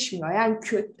hiç değişmiyor. Yani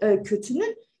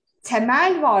kötünün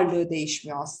temel varlığı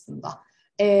değişmiyor aslında.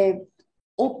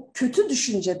 o kötü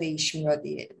düşünce değişmiyor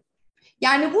diyelim.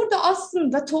 Yani burada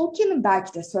aslında Tolkien'in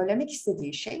belki de söylemek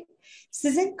istediği şey,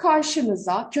 sizin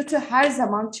karşınıza kötü her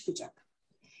zaman çıkacak.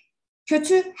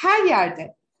 Kötü her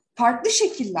yerde, farklı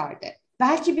şekillerde,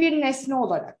 belki bir nesne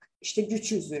olarak, işte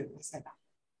güç yüzüğü mesela.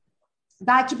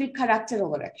 Belki bir karakter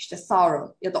olarak, işte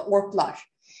Sauron ya da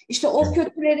orklar. İşte o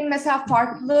kötülerin mesela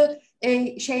farklı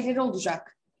şeyleri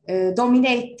olacak.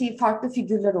 Domine ettiği farklı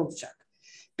figürler olacak.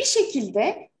 Bir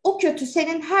şekilde o kötü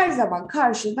senin her zaman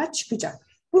karşına çıkacak.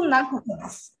 Bundan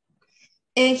kurtulamazsın.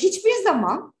 Hiçbir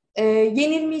zaman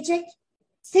yenilmeyecek.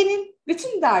 Senin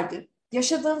bütün derdin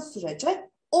yaşadığın sürece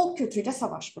o kötüyle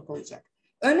savaşmak olacak.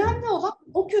 Önemli olan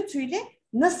o kötüyle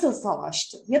nasıl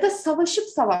savaştın ya da savaşıp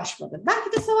savaşmadın.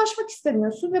 Belki de savaşmak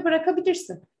istemiyorsun ve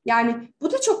bırakabilirsin. Yani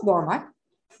bu da çok normal.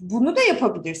 Bunu da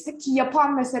yapabilirsin ki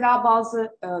yapan mesela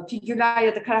bazı figürler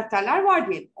ya da karakterler var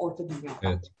diyelim Orta Dünya'da.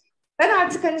 Evet. Ben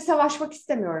artık hani savaşmak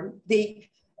istemiyorum deyip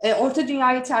Orta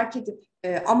Dünya'yı terk edip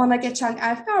Aman'a geçen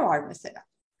elfler var mesela.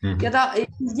 Hı-hı. Ya da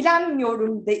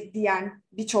ilgilenmiyorum diyen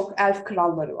birçok elf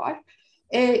kralları var.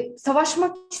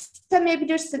 Savaşmak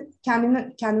istemeyebilirsin,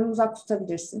 kendini uzak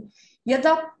tutabilirsin. Ya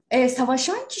da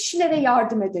savaşan kişilere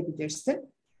yardım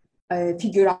edebilirsin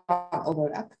figüran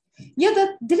olarak. Ya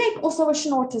da direkt o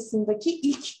savaşın ortasındaki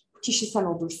ilk kişi sen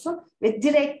olursun ve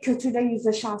direkt kötüyle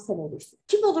yüzleşen sen olursun.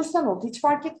 Kim olursan ol, hiç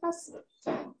fark etmez.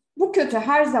 Bu kötü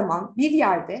her zaman bir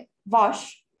yerde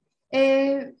var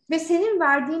ve senin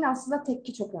verdiğin aslında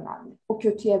tepki çok önemli. O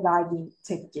kötüye verdiğin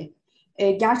tepki.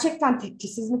 Gerçekten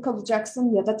tepkisiz mi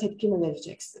kalacaksın ya da tepki mi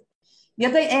vereceksin?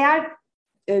 Ya da eğer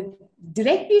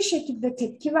direkt bir şekilde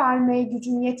tepki vermeye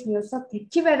gücün yetmiyorsa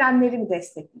tepki verenleri mi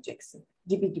destekleyeceksin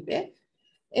gibi gibi.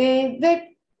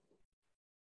 Ve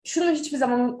şunu hiçbir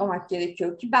zaman unutmamak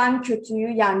gerekiyor ki ben kötüyü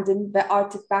yendim ve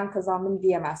artık ben kazandım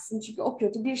diyemezsin. Çünkü o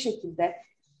kötü bir şekilde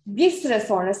bir süre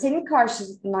sonra senin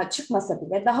karşısına çıkmasa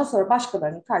bile daha sonra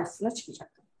başkalarının karşısına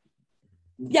çıkacak.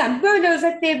 Yani böyle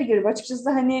özetleyebilirim açıkçası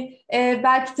hani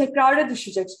belki tekrara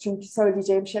düşecek çünkü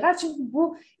söyleyeceğim şeyler. Çünkü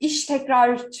bu iş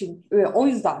tekrar için o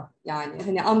yüzden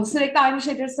yani hani sürekli aynı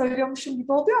şeyleri söylüyormuşum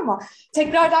gibi oluyor ama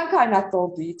tekrardan kaynaklı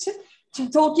olduğu için.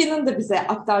 Çünkü Tolkien'in de bize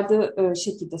aktardığı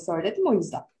şekilde söyledim o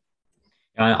yüzden.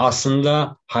 Yani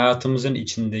aslında hayatımızın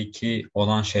içindeki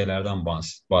olan şeylerden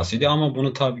bahsediyor ama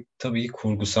bunu tabii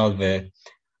kurgusal ve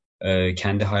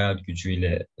kendi hayal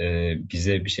gücüyle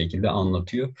bize bir şekilde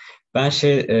anlatıyor. Ben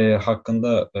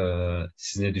hakkında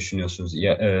siz ne düşünüyorsunuz?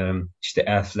 İşte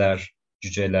elfler,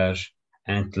 cüceler,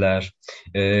 entler.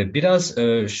 Biraz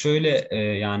şöyle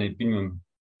yani bilmiyorum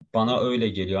bana öyle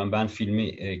geliyor. Yani ben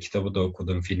kitabı da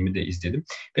okudum, filmi de izledim.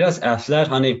 Biraz elfler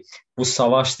hani bu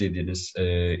savaş dediğiniz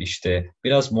işte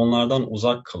biraz bunlardan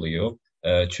uzak kalıyor.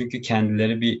 Çünkü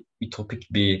kendileri bir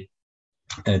ütopik bir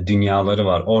dünyaları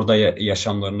var. Orada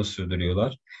yaşamlarını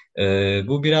sürdürüyorlar.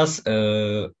 Bu biraz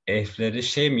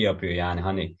elfleri mi yapıyor yani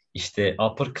hani işte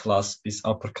biz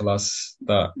upper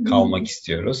class'ta kalmak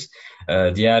istiyoruz.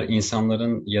 Diğer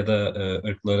insanların ya da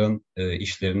ırkların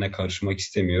işlerine karışmak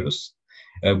istemiyoruz.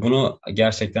 Bunu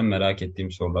gerçekten merak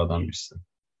ettiğim sorulardan birisi.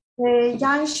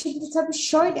 Yani şimdi tabii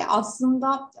şöyle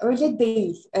aslında öyle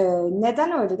değil.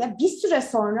 Neden öyle de? Bir süre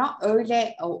sonra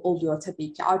öyle oluyor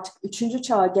tabii ki. Artık 3.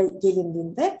 çağa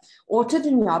gelindiğinde Orta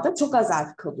Dünya'da çok az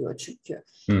elf kalıyor çünkü.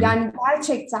 Hı-hı. Yani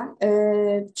gerçekten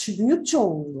büyük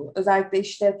çoğunluğu özellikle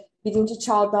işte 1.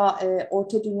 çağda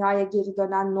Orta Dünya'ya geri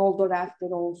dönen Noldor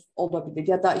elfleri olabilir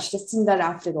ya da işte Sindar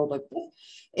elfleri olabilir.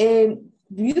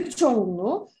 Büyük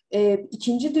çoğunluğu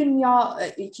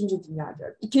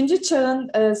İkinci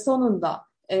çağın sonunda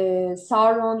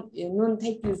Sauron'un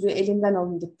tek yüzüğü elinden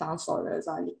alındıktan sonra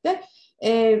özellikle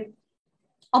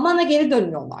Aman'a geri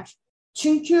dönüyorlar.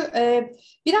 Çünkü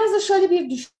biraz da şöyle bir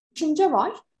düşünce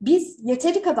var. Biz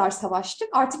yeteri kadar savaştık,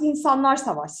 artık insanlar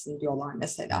savaşsın diyorlar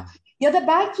mesela. Ya da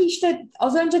belki işte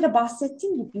az önce de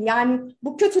bahsettiğim gibi yani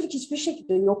bu kötülük hiçbir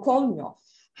şekilde yok olmuyor.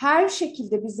 Her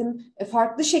şekilde bizim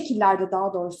farklı şekillerde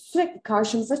daha doğrusu sürekli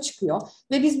karşımıza çıkıyor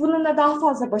ve biz bununla daha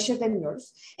fazla baş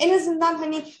edemiyoruz. En azından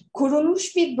hani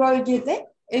korunmuş bir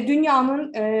bölgede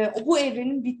dünyanın bu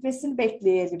evrenin bitmesini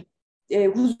bekleyelim.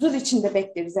 Huzur içinde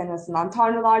bekleriz en azından.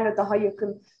 Tanrılarla daha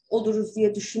yakın oluruz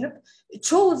diye düşünüp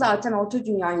çoğu zaten Orta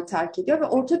Dünya'yı terk ediyor ve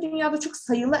Orta Dünya'da çok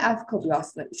sayılı elf kalıyor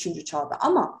aslında 3. çağda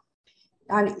ama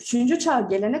yani 3. çağ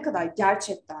gelene kadar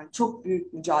gerçekten çok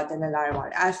büyük mücadeleler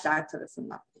var elfler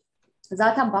tarafından.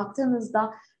 Zaten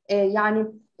baktığınızda yani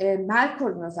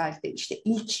Melkor'un özellikle işte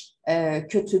ilk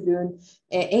kötülüğün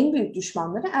en büyük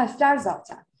düşmanları elfler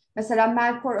zaten. Mesela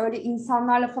Melkor öyle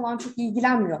insanlarla falan çok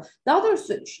ilgilenmiyor. Daha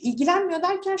doğrusu ilgilenmiyor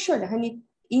derken şöyle hani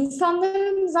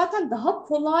insanların zaten daha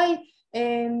kolay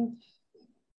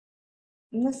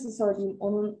nasıl söyleyeyim,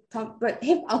 onun tam böyle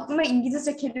hep aklıma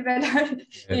İngilizce kelimeler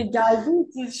Evet. geldiği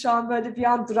için şu an böyle bir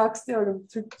an duraksıyorum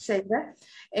Türkçe'de.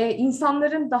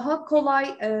 İnsanların daha kolay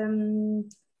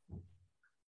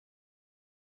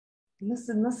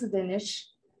nasıl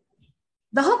denir?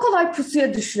 Daha kolay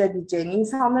pusuya düşürebileceğini,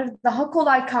 insanları daha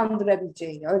kolay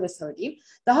kandırabileceğini, öyle söyleyeyim.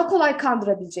 Daha kolay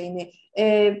kandırabileceğini,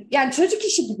 yani çocuk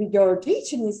işi gibi gördüğü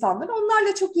için insanlar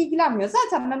onlarla çok ilgilenmiyor.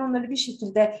 Zaten ben onları bir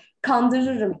şekilde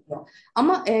kandırırım diyor.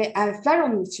 Ama elfler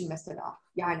onun için mesela,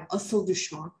 yani asıl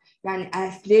düşman. Yani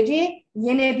elfleri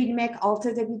yenebilmek, alt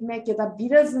edebilmek ya da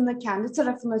birazını kendi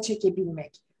tarafına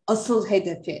çekebilmek asıl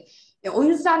hedefi. O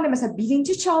yüzden de mesela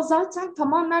birinci çağ zaten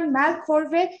tamamen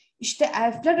Melkor ve işte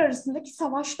elfler arasındaki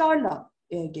savaşlarla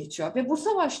geçiyor ve bu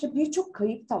savaşta birçok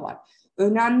kayıp da var.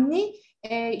 Önemli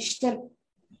işte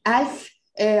elf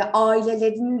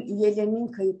ailelerinin üyelerinin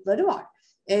kayıpları var.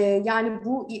 Yani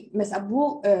bu mesela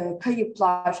bu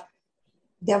kayıplar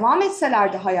devam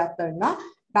etselerdi hayatlarına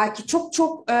belki çok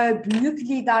çok büyük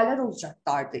liderler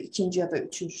olacaklardı ikinci ya da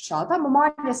üçüncü çağda,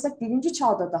 ama maalesef birinci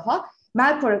çağda daha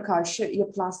Melkor'a karşı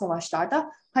yapılan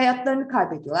savaşlarda hayatlarını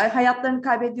kaybediyorlar. Hayatlarını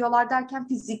kaybediyorlar derken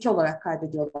fiziki olarak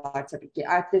kaybediyorlar tabii ki.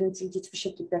 Elflerin çünkü hiçbir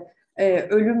şekilde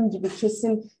ölüm gibi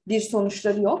kesin bir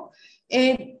sonuçları yok.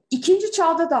 İkinci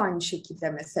çağda da aynı şekilde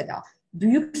mesela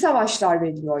büyük savaşlar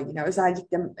veriliyor yine,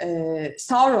 özellikle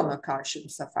Sauron'a karşı bu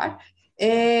sefer.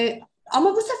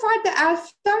 Ama bu sefer de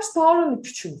elfler Sauron'u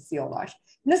küçümsüyorlar.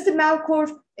 Nasıl Melkor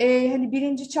hani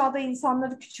birinci çağda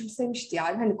insanları küçümsemişti,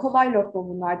 yani hani kolay lokma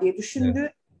bunlar diye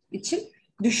Evet.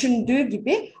 düşündüğü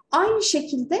gibi aynı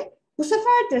şekilde bu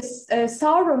sefer de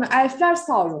elfler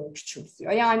Sauron'u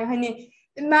küçümsüyor. Yani hani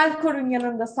Melkor'un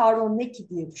yanında Sauron ne ki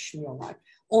diye düşünüyorlar.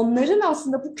 Onların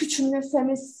aslında bu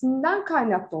küçümsemesinden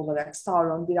kaynaklı olarak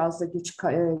Sauron biraz da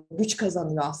güç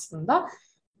kazanıyor aslında.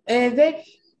 Ve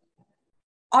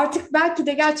artık belki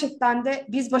de gerçekten de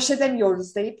biz baş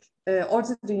edemiyoruz deyip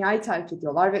Orta Dünyayı terk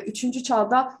ediyorlar ve üçüncü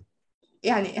çağda,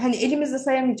 yani hani elimizde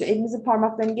sayamayacak, elimizin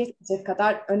parmaklarını geçmeyecek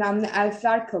kadar önemli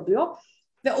elfler kalıyor.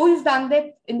 Ve o yüzden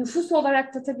de nüfus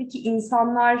olarak da tabii ki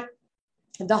insanlar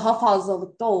daha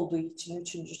fazlalıkta olduğu için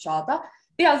üçüncü çağda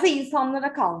biraz da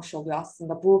insanlara kalmış oluyor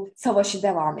aslında bu savaşı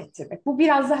devam ettirmek. Bu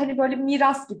biraz da hani böyle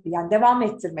miras gibi, yani devam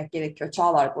ettirmek gerekiyor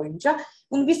çağlar boyunca.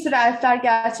 Bunu bir sürü elfler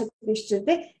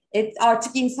gerçekleştirdi.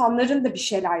 Artık insanların da bir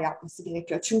şeyler yapması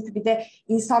gerekiyor. Çünkü bir de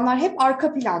insanlar hep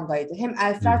arka plandaydı. Hem Hı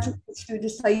elfler hı. çok güçlüydü,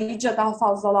 sayıca daha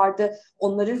fazlalardı.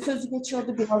 Onların sözü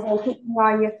geçiyordu. Biraz Orta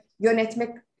Dünyayı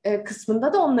yönetmek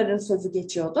kısmında da onların sözü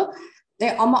geçiyordu.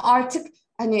 Ama artık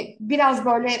hani biraz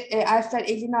böyle elfler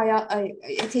elini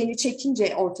eteğini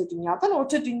çekince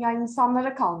Orta Dünya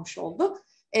insanlara kalmış oldu.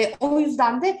 O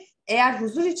yüzden de eğer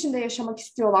huzur içinde yaşamak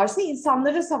istiyorlarsa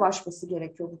insanların savaşması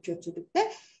gerekiyor bu kötülükte.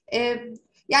 E,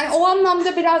 Yani o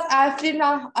anlamda biraz elflerin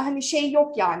hani şey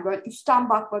yok, yani böyle üstten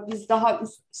bakma, biz daha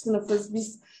üst sınıfız,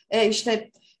 biz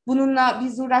işte bununla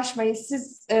biz uğraşmayız,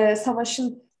 siz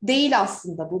savaşın değil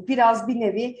aslında bu. Biraz bir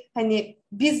nevi hani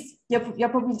biz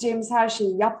yapabileceğimiz her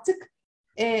şeyi yaptık.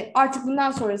 Artık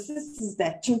bundan sonrası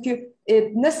sizde. Çünkü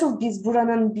nasıl biz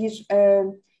buranın bir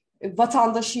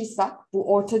vatandaşıysak,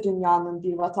 bu Orta Dünya'nın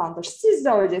bir vatandaşı, siz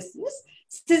de öylesiniz.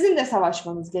 Sizin de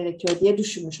savaşmanız gerekiyor diye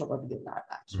düşünmüş olabilirler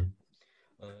belki.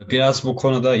 Biraz bu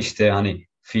konuda işte hani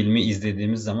filmi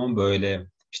izlediğimiz zaman böyle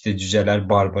işte cüceler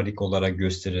barbarik olarak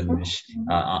gösterilmiş.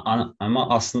 Ama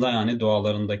aslında yani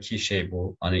doğalarındaki şey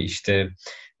bu. Hani işte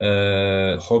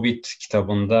Hobbit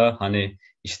kitabında hani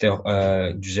işte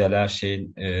cüceler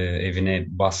şeyin evine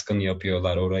baskın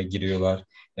yapıyorlar, oraya giriyorlar.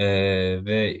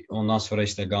 Ve ondan sonra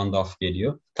işte Gandalf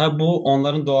geliyor. Tabii bu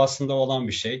onların doğasında olan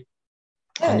bir şey.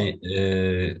 Evet. Hani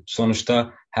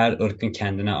sonuçta her ırkın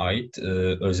kendine ait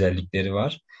özellikleri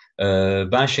var. E,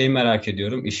 Ben şeyi merak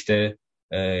ediyorum işte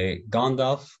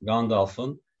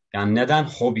Gandalf'ın yani neden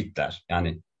Hobbitler?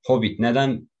 Yani Hobbit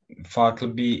neden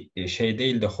farklı bir şey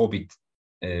değil de Hobbit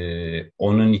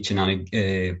onun için hani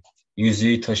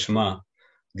yüzüğü taşıma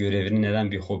görevini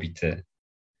neden bir Hobbit'e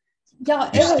Ya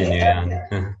evet, üstleniyor yani?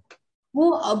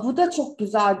 bu da çok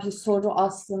güzel bir soru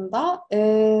aslında.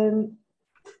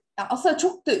 Aslında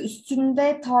çok da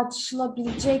üstünde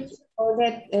tartışılabilecek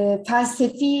öyle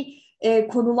felsefi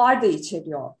konular da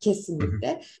içeriyor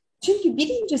kesinlikle. Çünkü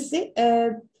birincisi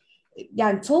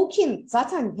yani Tolkien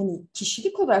zaten hani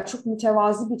kişilik olarak çok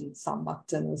mütevazi bir insan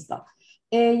baktığınızda.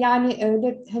 Yani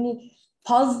öyle hani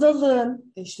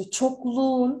fazlalığın, işte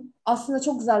çokluğun aslında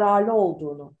çok zararlı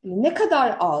olduğunu, yani ne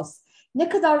kadar az, ne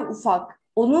kadar ufak,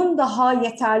 onun daha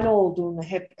yeterli olduğunu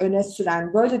hep öne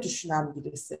süren, böyle düşünen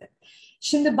birisi.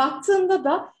 Şimdi baktığında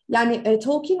da yani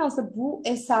Tolkien aslında bu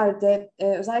eserde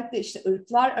özellikle işte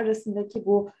ırklar arasındaki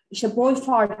bu işte boy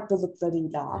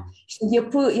farklılıklarıyla, işte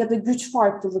yapı ya da güç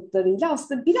farklılıklarıyla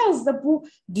aslında biraz da bu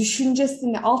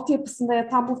düşüncesini, altyapısında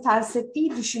yatan bu felsefi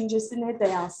düşüncesine de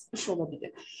yansıtmış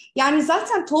olabilir. Yani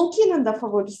zaten Tolkien'in de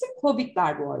favorisi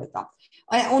Hobbitler bu arada.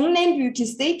 Yani onun en büyük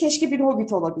isteği keşke bir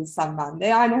Hobbit olabilsem ben de.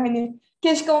 Yani hani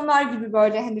keşke onlar gibi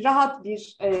böyle hani rahat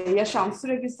bir yaşam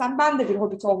sürebilsem, ben de bir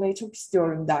hobbit olmayı çok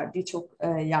istiyorum der birçok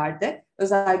yerde.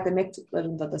 Özellikle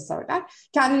mektuplarında da söyler.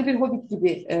 Kendini bir hobbit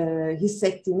gibi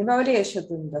hissettiğini ve öyle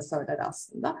yaşadığını da söyler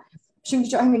aslında.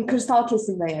 Çünkü hani kırsal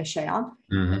kesimde yaşayan,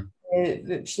 Hı hı.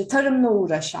 işte tarımla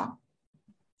uğraşan,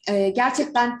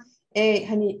 gerçekten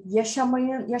hani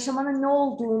yaşamanın ne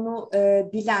olduğunu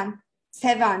bilen,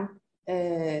 seven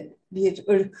bir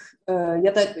ırk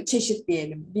ya da çeşit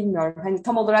diyelim, bilmiyorum. Hani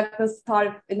tam olarak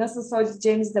nasıl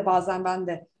söyleyeceğimizi de bazen ben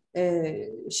de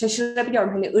şaşırabiliyorum.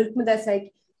 Hani ırk mı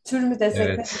desek, tür mü desek, ne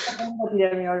Evet. desek onu da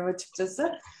bilemiyorum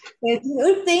açıkçası.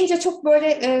 Irk deyince çok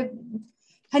böyle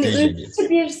hani Şey gibi. ırkçı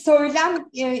bir söylem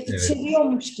Evet.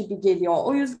 içeriyormuş gibi geliyor.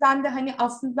 O yüzden de hani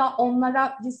aslında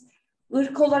onlara biz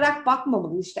ırk olarak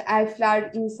bakmamalı. İşte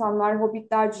elfler, insanlar,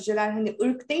 hobbitler, cüceler hani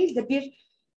ırk değil de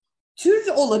bir tür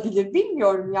olabilir.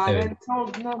 Bilmiyorum yani. Evet.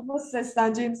 Hani nasıl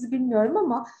sesleneceğimizi bilmiyorum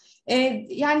ama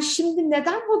yani şimdi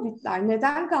neden hobbitler,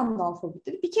 neden Gandalf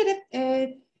hobbitleri? Bir kere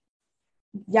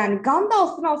yani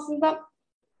Gandalf'ın aslında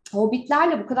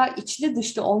Hobbitlerle bu kadar içli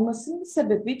dışlı olmasının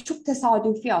sebebi çok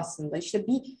tesadüfi aslında. İşte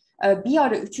bir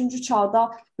ara 3.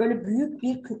 çağda böyle büyük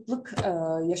bir kıtlık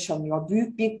yaşanıyor.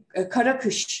 Büyük bir kara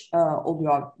kış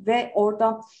oluyor ve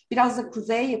orada biraz da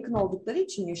kuzeye yakın oldukları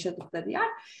için yaşadıkları yer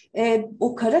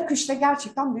o kara kışta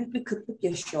gerçekten büyük bir kıtlık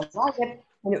yaşıyorlar ve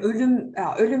hani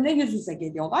ölümle yüz yüze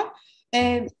geliyorlar.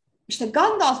 İşte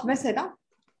Gandalf mesela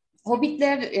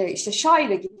Hobbitler işte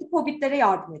şaire gidip Hobbitlere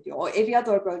yardım ediyor. O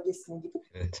Eriador bölgesine gidip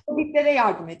Evet. Hobbitlere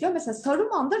yardım ediyor. Mesela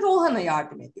Saruman da Rohan'a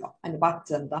yardım ediyor. Hani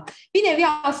baktığında. Bir nevi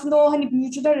aslında o hani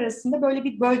büyücüler arasında böyle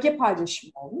bir bölge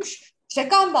paylaşımı olmuş. İşte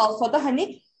Gandalf'a da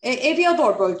hani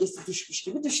Eriador bölgesi düşmüş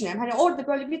gibi düşünelim. Hani orada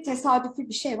böyle bir tesadüfi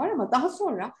bir şey var ama daha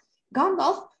sonra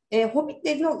Gandalf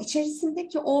Hobbitlerin o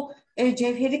içerisindeki o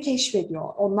cevheri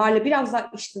keşfediyor. Onlarla biraz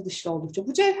daha içli dışlı oldukça.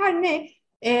 Bu cevher ne?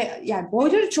 Yani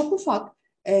boyları çok ufak.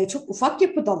 Çok ufak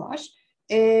yapıdalar.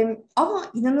 Ama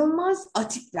inanılmaz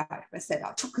atikler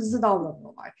mesela. Çok hızlı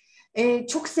davranıyorlar.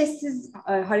 Çok sessiz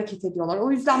hareket ediyorlar.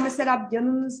 O yüzden mesela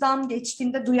yanınızdan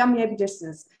geçtiğinde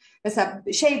duyamayabilirsiniz. Mesela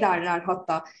şey derler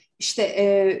hatta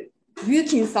işte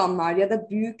büyük insanlar ya da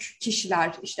büyük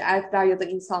kişiler işte elfler ya da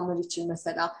insanlar için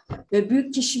mesela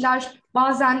büyük kişiler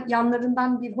bazen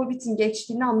yanlarından bir hobbitin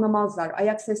geçtiğini anlamazlar.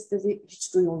 Ayak sesleri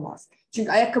hiç duyulmaz.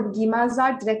 Çünkü ayakkabı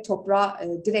giymezler, direkt toprağa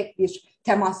direkt bir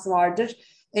teması vardır.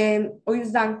 O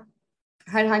yüzden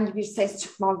herhangi bir ses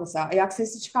çıkmaz mesela. Ayak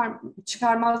sesi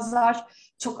çıkarmazlar.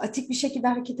 Çok atik bir şekilde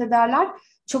hareket ederler.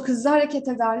 Çok hızlı hareket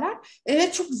ederler.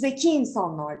 Evet çok zeki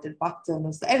insanlardır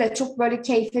baktığımızda. Evet çok böyle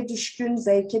keyfe düşkün,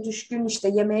 zevke düşkün, işte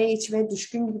yemeğe içmeye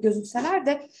düşkün gibi gözükseler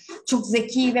de çok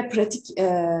zeki ve pratik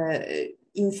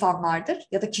insanlardır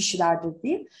ya da kişilerdir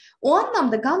diyeyim. O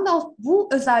anlamda Gandalf bu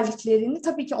özelliklerini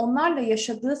tabii ki onlarla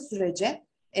yaşadığı sürece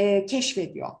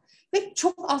keşfediyor. Ve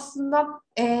çok aslında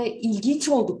ilginç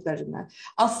olduklarını,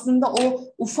 aslında o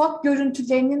ufak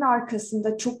görüntülerinin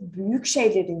arkasında çok büyük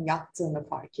şeylerin yattığını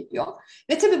fark ediyor.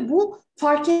 Ve tabii bu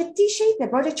fark ettiği şey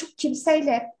de böyle çok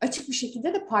kimseyle açık bir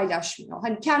şekilde de paylaşmıyor.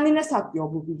 Hani kendine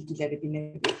saklıyor bu bilgileri bir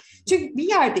nevi. Çünkü bir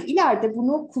yerde ileride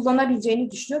bunu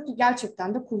kullanabileceğini düşünüyor ki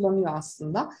gerçekten de kullanıyor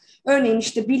aslında. Örneğin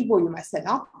işte Bilbo'yu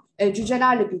mesela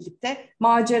cücelerle birlikte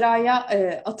maceraya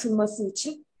atılması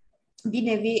için bir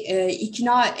nevi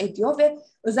ikna ediyor ve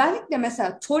özellikle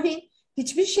mesela Thorin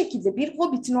hiçbir şekilde bir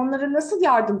hobbitin onlara nasıl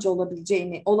yardımcı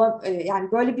olabileceğini,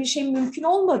 yani böyle bir şeyin mümkün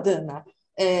olmadığını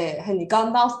hani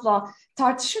Gandalf'la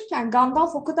tartışırken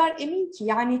Gandalf o kadar emin ki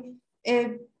yani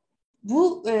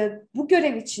bu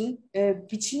görev için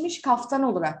biçilmiş kaftan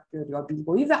olarak görüyor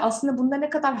Bilbo'yu ve aslında bunda ne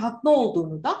kadar haklı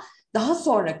olduğunu da daha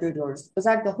sonra görüyoruz.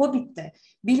 Özellikle Hobbit'te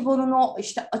Bilbo'nun o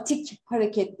işte atik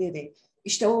hareketleri,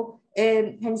 işte o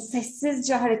hani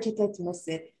sessizce hareket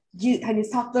etmesi, hani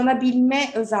saklanabilme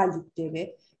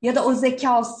özellikleri ya da o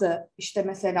zekası işte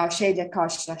mesela şeyle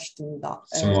karşılaştığında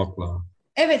Smoke'la.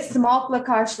 evet Smaug'la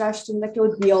karşılaştığındaki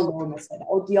o diyalog mesela.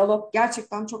 O diyalog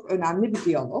gerçekten çok önemli bir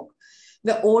diyalog.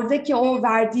 Ve oradaki o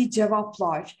verdiği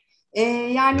cevaplar.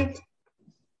 Yani Evet.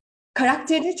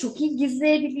 karakterini çok iyi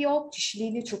gizleyebiliyor.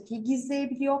 Kişiliğini çok iyi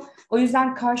gizleyebiliyor. O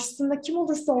yüzden karşısında kim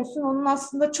olursa olsun onun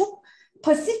aslında çok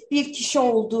pasif bir kişi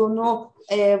olduğunu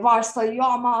varsayıyor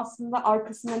ama aslında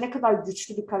arkasında ne kadar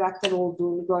güçlü bir karakter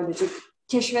olduğunu böylece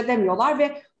keşfedemiyorlar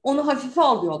ve onu hafife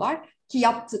alıyorlar ki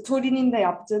Tori'nin de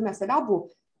yaptığı mesela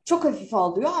bu. Çok hafife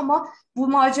alıyor ama bu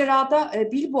macerada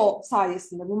Bilbo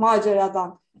sayesinde bu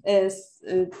maceradan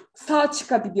sağ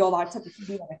çıkabiliyorlar tabii ki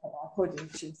bir yere kadar Tori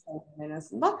için en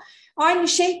azından. Aynı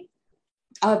şey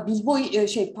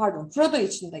Frodo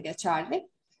için de geçerli.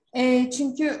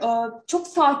 Çünkü çok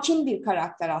sakin bir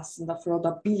karakter aslında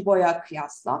Frodo Bilbo'ya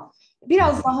kıyasla.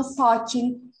 Biraz daha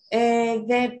sakin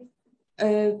ve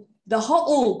daha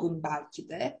olgun belki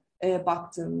de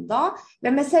baktığımda. Ve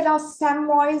mesela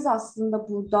Samwise aslında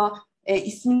burada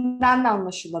isminden de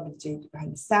anlaşılabileceği gibi.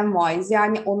 Hani Samwise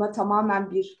yani ona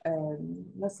tamamen bir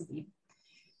nasıl diyeyim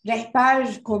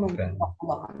rehber konumunda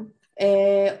olan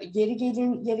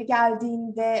yeri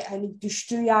geldiğinde hani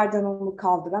düştüğü yerden onu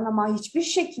kaldıran ama hiçbir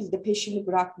şekilde peşini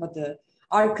bırakmadığı,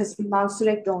 arkasından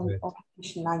sürekli onun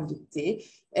peşinden gittiği.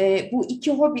 Bu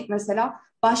iki hobbit mesela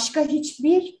başka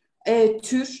hiçbir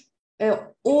tür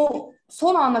o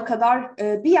son ana kadar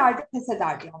bir yerde pes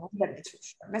ederdi yani onu demeye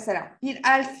çalışıyorum. Mesela bir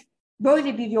elf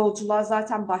böyle bir yolculuğa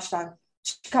zaten baştan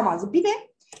çıkamazdı. Bir de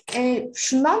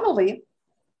şundan dolayı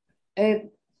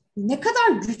ne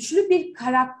kadar güçlü bir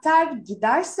karakter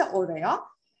giderse oraya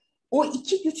o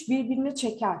iki güç birbirini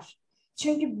çeker.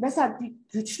 Çünkü mesela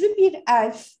güçlü bir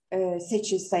elf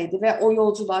seçilseydi ve o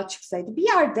yolculuğa çıksaydı bir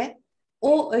yerde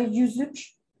o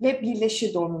yüzükle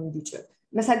birleşirdi onun gücü.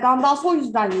 Mesela Gandalf o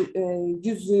yüzden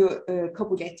yüzüğü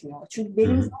kabul etmiyor. Çünkü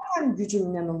benim zaten gücüm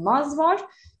inanılmaz var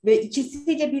ve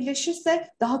ikisiyle birleşirse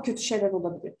daha kötü şeyler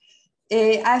olabilir.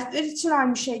 Elfler için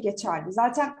aynı şey geçerli.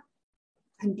 Zaten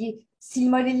hani bir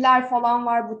Silmariller falan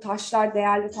var, bu taşlar,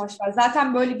 değerli taşlar.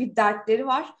 Zaten böyle bir dertleri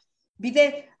var. Bir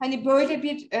de hani böyle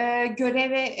bir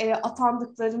göreve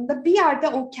atandıklarında bir yerde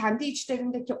o kendi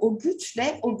içlerindeki o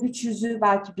güçle o güç yüzüğü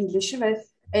belki birleşir ve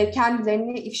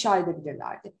kendilerini ifşa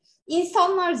edebilirlerdi.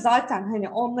 İnsanlar zaten hani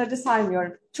onları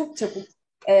saymıyorum çok çabuk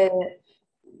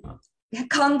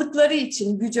kandıkları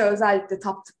için, güce özellikle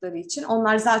taptıkları için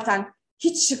onlar zaten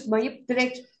hiç çıkmayıp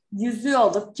direkt yüzüğü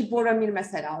alıp ki Boromir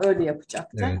mesela öyle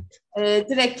yapacaktı.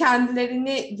 Direkt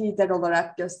kendilerini lider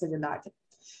olarak gösterirlerdi.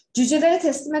 Cücelere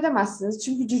teslim edemezsiniz.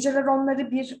 Çünkü cüceler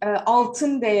onları bir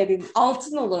altın değerin,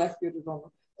 altın olarak görür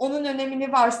onu. Onun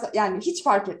önemini varsa yani hiç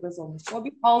fark etmez onun için. O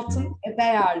bir altın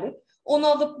değerli. Onu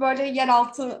alıp böyle yer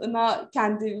altına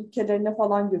kendi ülkelerine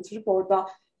falan götürüp orada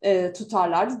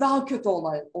tutarlardı. Daha kötü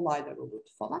olaylar olurdu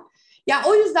falan. Yani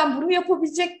o yüzden bunu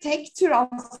yapabilecek tek tür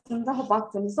aslında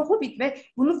baktığımızda Hobbit ve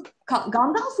bunu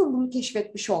Gandalf'ın bunu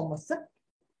keşfetmiş olması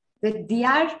ve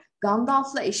diğer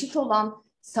Gandalf'la eşit olan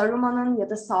Saruman'ın ya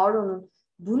da Sauron'un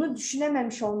bunu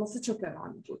düşünememiş olması çok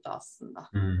önemli burada aslında.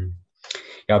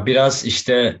 Ya biraz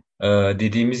işte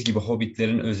dediğimiz gibi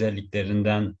hobbitlerin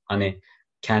özelliklerinden hani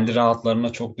kendi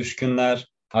rahatlarına çok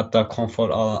düşkünler. Hatta konfor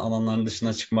alanlarının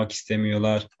dışına çıkmak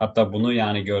istemiyorlar. Hatta bunu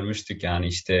yani görmüştük yani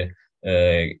işte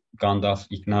Gandalf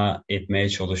ikna etmeye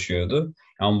çalışıyordu.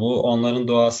 Yani bu onların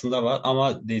doğasında var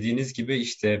ama dediğiniz gibi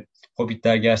işte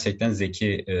hobbitler gerçekten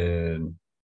zeki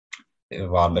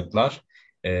varlıklar.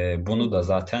 Bunu da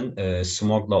zaten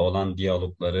Smaug'la olan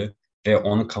diyalogları ve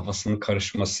onun kafasının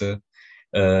karışması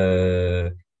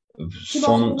Kim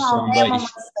olduğunu sonunda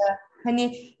anlayamaması.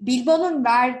 Hani Bilbo'nun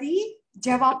verdiği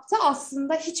cevapta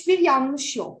aslında hiçbir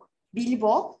yanlış yok.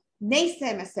 Bilbo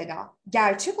neyse mesela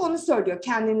gerçek onu söylüyor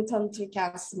kendini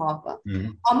tanıtırken Smaug'a.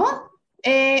 Ama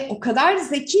o kadar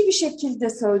zeki bir şekilde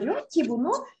söylüyor ki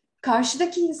bunu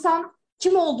karşıdaki insan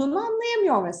kim olduğunu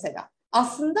anlayamıyor mesela.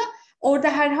 Aslında orada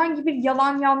herhangi bir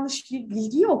yalan yanlış bir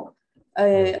bilgi yok.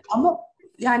 Ama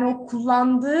yani o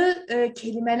kullandığı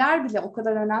kelimeler bile o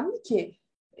kadar önemli ki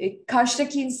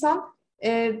karşıdaki insan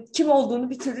kim olduğunu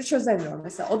bir türlü çözemiyor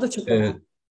mesela. O da çok önemli.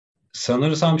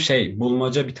 Sanırsam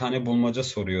bir tane bulmaca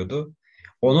soruyordu.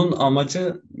 Onun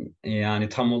amacı yani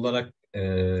tam olarak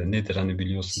nedir hani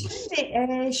biliyorsunuz?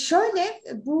 Şimdi şöyle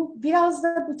bu biraz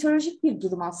da mitolojik bir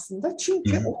durum aslında.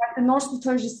 Çünkü özellikle Norse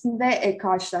mitolojisinde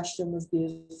karşılaştığımız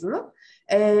bir durum.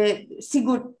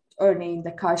 Sigurd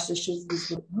örneğinde karşılaşırız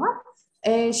biz bununla.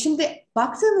 Şimdi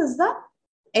baktığınızda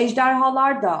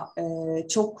ejderhalar da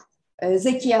çok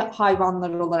zeki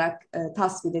hayvanlar olarak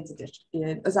tasvir edilir.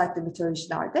 Özellikle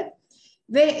mitolojilerde.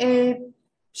 Ve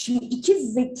şimdi iki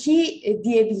zeki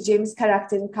diyebileceğimiz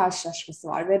karakterin karşılaşması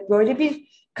var. Ve böyle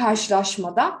bir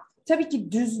karşılaşmada tabii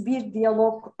ki düz bir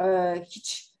diyalog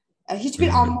hiçbir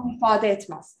anlam ifade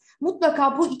etmez.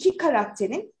 Mutlaka bu iki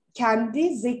karakterin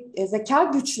kendi zeka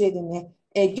güçlerini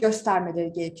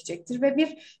göstermeleri gerekecektir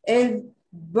ve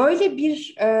böyle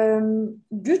bir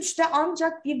güç de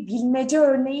ancak bir bilmece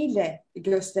örneğiyle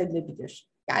gösterilebilir.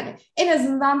 Yani en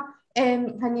azından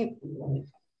hani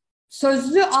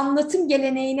sözlü anlatım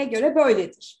geleneğine göre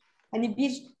böyledir. hani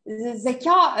bir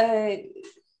zeka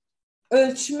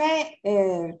ölçme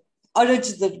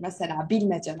aracıdır mesela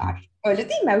bilmeceler. Öyle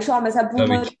değil mi? Şu an mesela Tabii ki.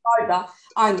 bulmacalar da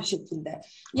aynı şekilde.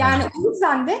 Yani Aynen. o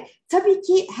yüzden de tabii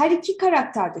ki her iki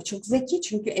karakter de çok zeki.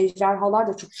 Çünkü ejderhalar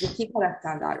da çok zeki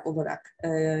karakterler olarak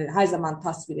her zaman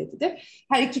tasvir edilir.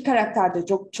 Her iki karakter de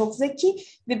çok çok zeki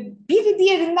ve biri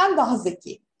diğerinden daha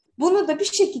zeki. Bunu da bir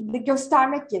şekilde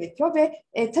göstermek gerekiyor ve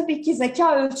tabii ki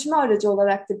zeka ölçme aracı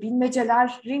olarak da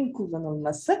bilmecelerin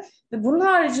kullanılması ve bunun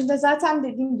haricinde zaten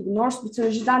dediğim gibi Norse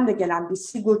mitolojiden de gelen bir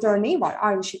Sigurd örneği var.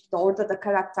 Aynı şekilde orada da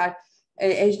karakter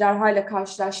ejderha ile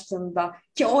karşılaştığında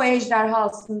ki o ejderha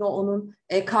aslında onun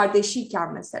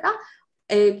kardeşiyken mesela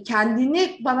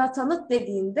kendini bana tanıt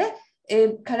dediğinde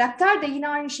karakter de yine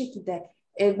aynı şekilde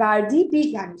verdiği bir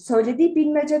yani söylediği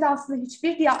bilmecede aslında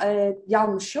hiçbir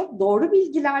yanlış yok. Doğru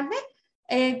bilgilerle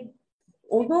e,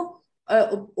 onu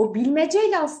o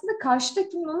bilmeceyle aslında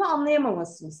karşıdakinin onu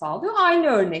anlayamamasını sağlıyor. Aynı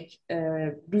örnek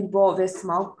Bilbo ve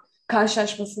Smaug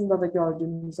karşılaşmasında da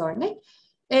gördüğümüz örnek.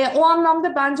 O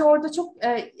anlamda bence orada çok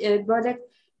böyle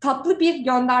tatlı bir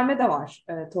gönderme de var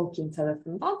Tolkien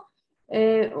tarafından.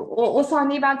 O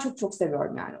sahneyi ben çok çok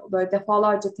seviyorum yani. Böyle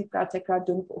defalarca tekrar tekrar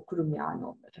dönüp okurum yani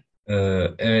onları.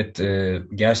 Evet,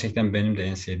 gerçekten benim de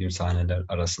en sevdiğim sahneler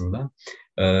arasında.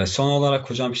 Son olarak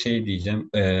hocam şey diyeceğim.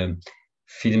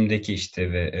 Filmdeki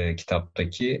işte ve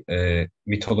kitaptaki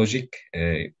mitolojik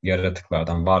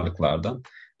yaratıklardan, varlıklardan.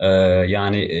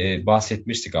 Yani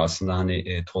bahsetmiştik aslında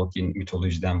hani Tolkien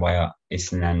mitolojiden bayağı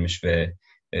esinlenmiş ve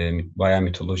bayağı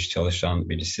mitoloji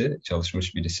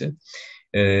çalışmış birisi.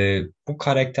 Bu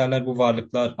karakterler, bu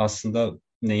varlıklar aslında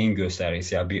neyin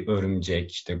göstergesi? Ya bir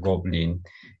örümcek, işte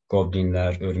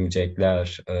goblinler,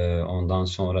 örümcekler, ondan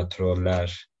sonra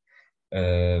troller. E,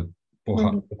 Hı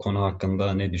hı. bu konu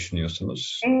hakkında ne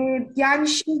düşünüyorsunuz? Yani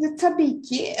şimdi tabii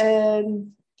ki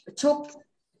çok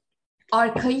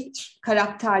arkaik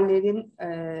karakterlerin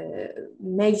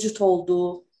mevcut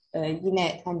olduğu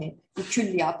yine hani bir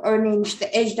külliyat. Örneğin işte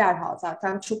ejderha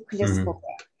zaten çok Hı klasik hı.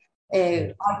 olarak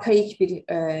Evet, arkaik bir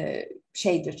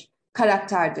şeydir,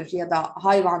 karakterdir ya da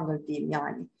hayvandır diyeyim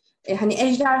yani. Hani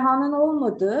ejderhanın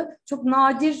olmadığı çok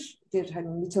nadirdir hani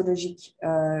mitolojik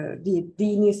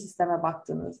dini sisteme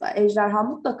baktığınızda. Ejderha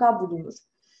mutlaka bulunur.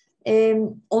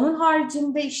 Onun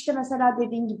haricinde işte mesela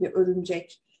dediğin gibi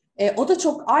örümcek. O da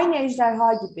çok aynı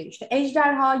ejderha gibi. İşte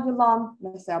ejderha, yılan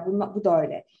mesela bu da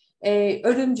öyle.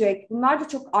 Örümcek bunlar da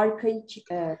çok arkaik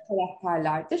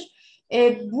karakterlerdir.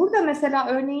 Burada mesela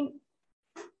örneğin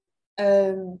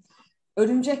e,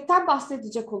 örümcekten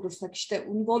bahsedecek olursak işte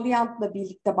Ungoliant'la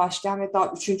birlikte başlayan ve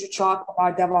daha üçüncü çağa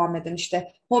kadar devam eden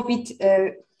işte Hobbit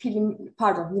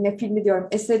yine filmi diyorum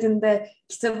eserinde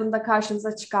kitabında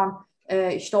karşımıza çıkan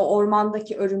işte o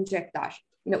ormandaki örümcekler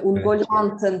yine evet,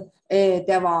 Ungoliant'ın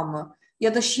devamı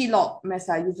ya da Shiloh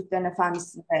mesela Yüzüklerin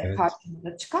Efendisi'nde evet.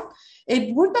 karşımıza çıkan.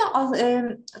 Burada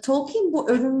Tolkien bu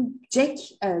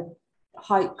örümcek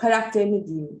karakterini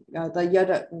diyeyim ya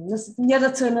da nasıl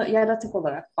yaratık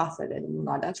olarak bahsedelim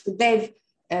bunlardan. Çünkü dev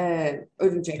Evet,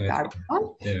 örümcekler var.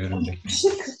 dev örümcekler.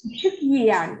 Işık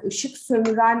yiyen, ışık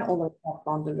sömüren olarak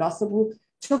adlandırılır. Aslında bu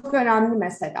çok önemli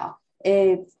mesela.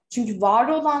 Çünkü var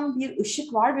olan bir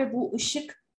ışık var ve bu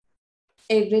ışık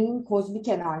evrenin kozmik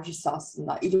enerjisi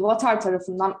aslında. İlúvatar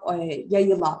tarafından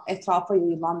etrafa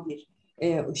yayılan bir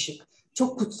ışık.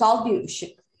 Çok kutsal bir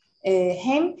ışık.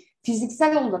 Hem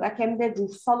fiziksel olarak hem de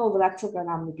ruhsal olarak çok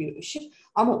önemli bir ışık.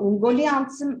 Ama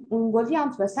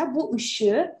Ungoliant mesela bu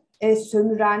ışığı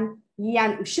sömüren,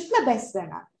 yiyen, ışıkla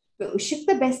beslenen ve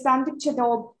ışıkla beslendikçe de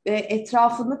o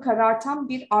etrafını karartan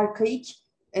bir arkaik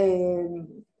e,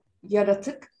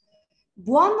 yaratık.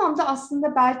 Bu anlamda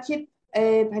aslında belki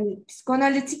hani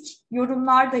psikoanalitik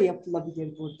yorumlar da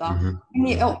yapılabilir Hı burada. hı, hı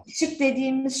Hani hı. o ışık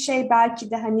dediğimiz şey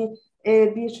belki de hani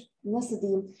bir nasıl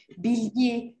diyeyim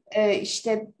bilgi,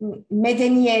 işte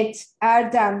medeniyet,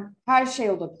 erdem her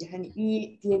şey olabilir. Hani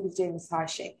iyi diyebileceğimiz her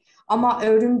şey. Ama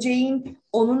örümceğin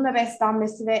onunla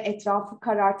beslenmesi ve etrafı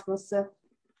karartması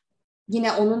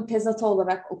yine onun tezatı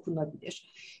olarak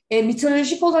okunabilir.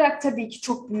 Mitolojik olarak tabii ki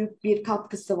çok büyük bir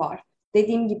katkısı var.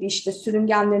 Dediğim gibi işte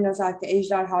sürüngenlerin özellikle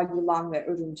ejderha, yılan ve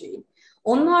örümceğin.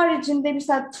 Onun haricinde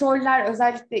mesela troller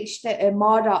özellikle işte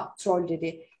mağara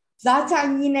trolleri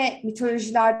zaten yine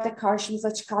mitolojilerde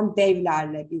karşımıza çıkan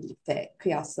devlerle birlikte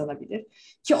kıyaslanabilir.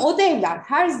 Ki o devler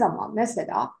her zaman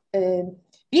mesela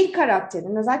bir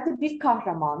karakterin özellikle bir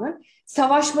kahramanın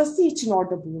savaşması için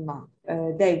orada bulunan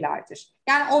devlerdir.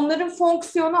 Yani onların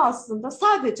fonksiyonu aslında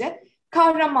sadece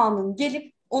kahramanın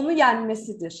gelip onu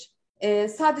yenmesidir.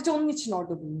 Sadece onun için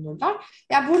orada bulunurlar.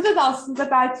 Yani burada da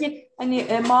aslında belki hani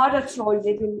mağara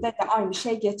trollerinde de aynı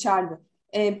şey geçerli.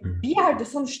 Bir yerde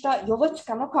sonuçta yola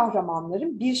çıkan o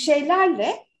kahramanların bir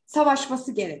şeylerle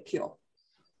savaşması gerekiyor.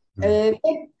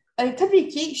 Tabii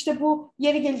ki işte bu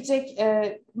yeri gelecek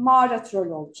mağara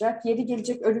trolü olacak, yeri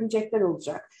gelecek örümcekler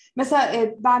olacak.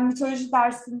 Mesela ben mitoloji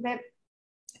dersinde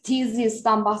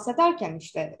Theseus'tan bahsederken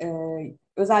işte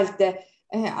özellikle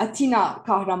Athena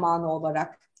kahramanı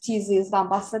olarak Theseus'tan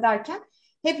bahsederken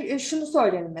hep şunu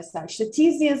söylerim mesela işte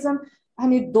Theseus'ın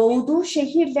hani doğduğu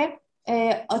şehirle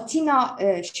Athena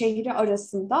şehri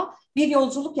arasında bir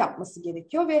yolculuk yapması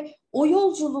gerekiyor ve o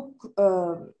yolculuk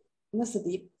nasıl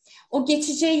diyeyim o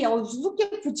geçeceği yolculuk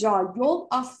yapacağı yol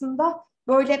aslında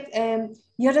böyle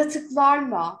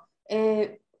yaratıklarla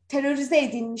terörize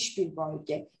edilmiş bir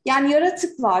bölge. Yani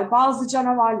yaratıklar, bazı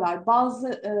canavarlar,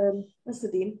 bazı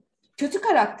nasıl diyeyim kötü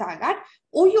karakterler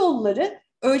o yolları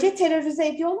öyle terörize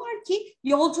ediyorlar ki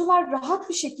yolcular rahat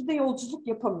bir şekilde yolculuk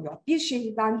yapamıyor. Bir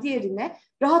şehirden diğerine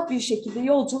rahat bir şekilde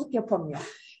yolculuk yapamıyor.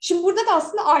 Şimdi burada da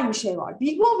aslında aynı şey var.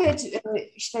 Bilbo ve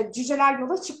işte cüceler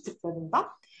yola çıktıklarında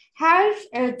her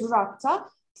durakta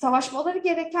savaşmaları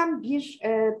gereken bir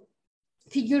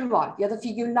figür var ya da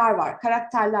figürler var,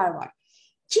 karakterler var.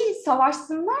 Ki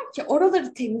savaşsınlar ki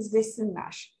oraları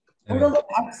temizlesinler. Evet. Oraları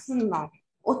açsınlar.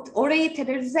 Orayı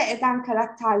terörize eden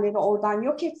karakterleri oradan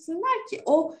yok etsinler ki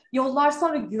o yollar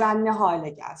sonra güvenli hale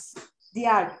gelsin.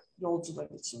 Diğer yolcular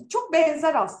için. Çok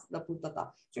benzer aslında burada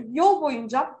da. Çünkü yol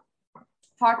boyunca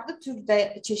farklı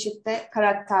türde, çeşitli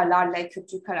karakterlerle,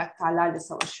 kötü karakterlerle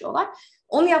savaşıyorlar.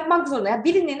 Onu yapmak zorunda. Yani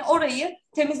birinin orayı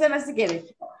temizlemesi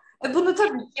gerekiyor. Bunu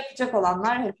tabii ki yapacak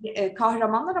olanlar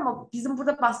kahramanlar ama bizim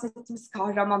burada bahsettiğimiz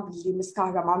kahraman, bildiğimiz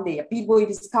kahraman değil. Bilbo'yu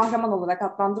biz kahraman olarak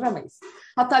adlandıramayız.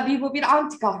 Hatta Bilbo bir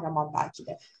anti kahraman belki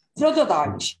de. Frodo da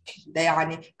aynı şekilde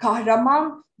yani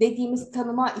kahraman dediğimiz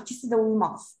tanıma ikisi de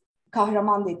uymaz.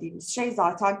 Kahraman dediğimiz şey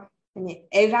zaten hani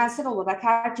evrensel olarak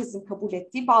herkesin kabul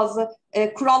ettiği bazı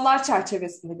kurallar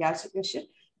çerçevesinde gerçekleşir.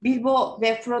 Bilbo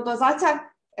ve Frodo zaten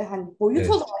hani boyut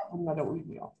olarak bunlara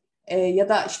uymuyor. Ya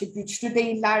da işte güçlü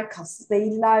değiller, kaslı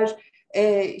değiller,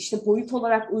 işte boyut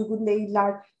olarak uygun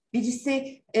değiller.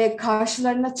 Birisi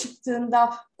karşılarına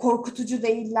çıktığında korkutucu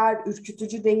değiller,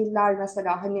 ürkütücü değiller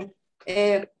mesela hani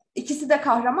ikisi de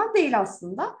kahraman değil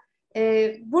aslında.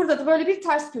 Burada da böyle bir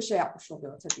ters köşe yapmış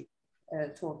oluyor tabii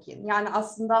Tolkien. Yani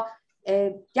aslında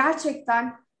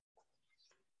gerçekten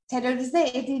terörize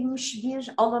edilmiş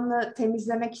bir alanı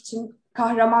temizlemek için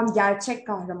kahraman, gerçek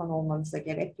kahraman olmanıza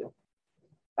gerek yok.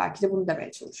 Belki de bunu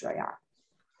demeye çalışıyor yani.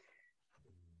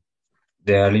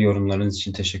 Değerli yorumlarınız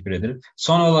için teşekkür ederim.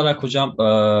 Son olarak hocam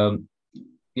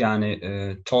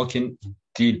Tolkien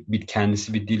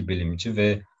kendisi bir dil bilimci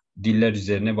ve diller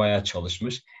üzerine bayağı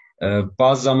çalışmış.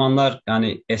 Bazı zamanlar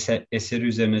yani eseri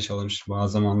üzerine çalışmış,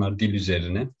 bazı zamanlar dil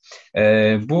üzerine.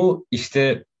 Bu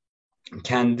işte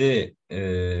kendi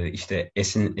işte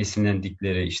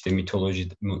esinlendikleri işte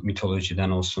mitolojiden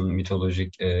olsun,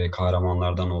 mitolojik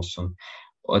kahramanlardan olsun,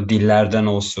 o dillerden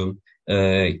olsun,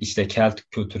 işte Kelt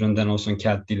kültüründen olsun,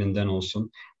 Kelt dilinden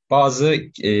olsun bazı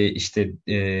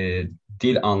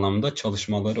dil anlamında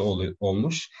çalışmaları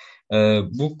olmuş.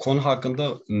 Bu konu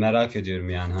hakkında merak ediyorum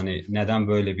yani hani neden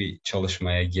böyle bir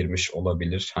çalışmaya girmiş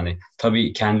olabilir? Hani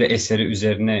tabii kendi eseri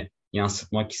üzerine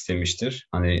yansıtmak istemiştir.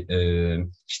 Hani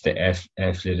işte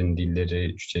elflerin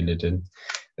dilleri, cücelerin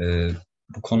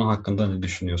bu konu hakkında ne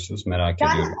düşünüyorsunuz? Merak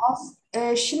ediyorum.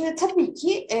 Şimdi tabii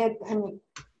ki hani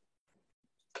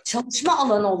çalışma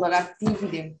alanı olarak dil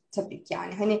bilim tabii ki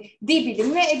yani hani dil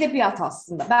bilim ve edebiyat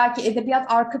aslında. Belki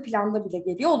edebiyat arka planda bile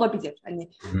geliyor olabilir. Hani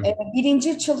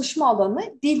birinci çalışma alanı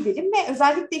dil bilim ve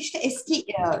özellikle işte eski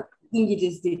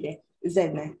İngiliz dili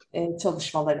üzerine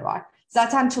çalışmaları var.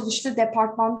 Zaten çalıştığı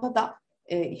departmanda da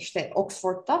işte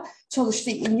Oxford'da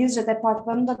çalıştığı İngilizce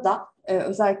departmanında da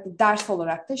özellikle ders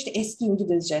olarak da işte eski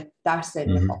İngilizce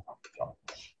derslerini falan yapıyor.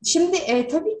 Şimdi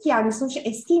tabii ki yani sonuçta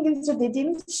eski İngilizce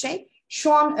dediğimiz şey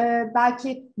şu an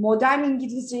belki modern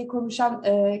İngilizceyi konuşan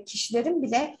kişilerin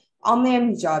bile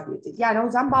anlayamayacağı bir dil. Yani o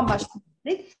yüzden bambaşka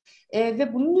bir dil.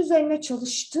 Ve bunun üzerine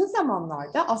çalıştığı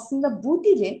zamanlarda aslında bu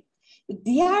dilin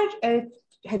diğer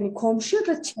hani komşu ya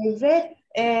da çevre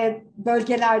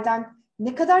bölgelerden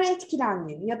ne kadar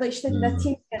etkilendiğini ya da işte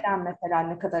Latince'den mesela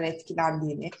ne kadar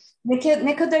etkilendiğini,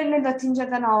 ne kadarını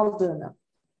Latinceden aldığını,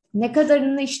 ne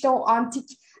kadarını işte o antik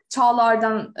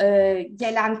çağlardan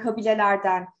gelen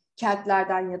kabilelerden,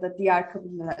 Keltlerden ya da diğer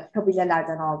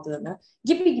kabilelerden aldığını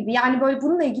gibi yani böyle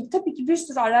bununla ilgili tabii ki bir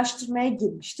sürü araştırmaya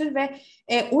girmiştir ve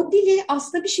o dili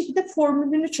aslında bir şekilde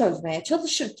formülünü çözmeye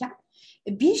çalışırken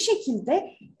bir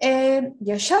şekilde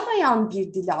yaşamayan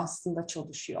bir dili aslında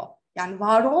çalışıyor. Yani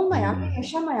var olmayan ve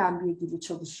yaşamayan bir dili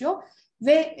çalışıyor.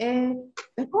 Ve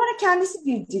sonra kendisi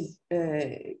bir dil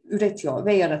üretiyor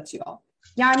ve yaratıyor.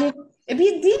 Yani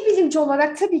bir dil bilimci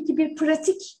olarak tabii ki bir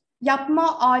pratik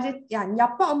yapma alet, yani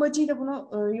yapma amacıyla bunu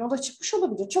yola çıkmış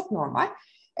olabilir. Çok normal.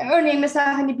 Örneğin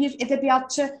mesela hani bir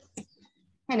edebiyatçı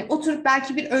hani oturup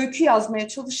belki bir öykü yazmaya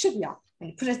çalışır ya,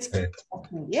 hani pratik Evet.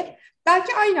 olsun diye.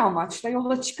 Belki aynı amaçla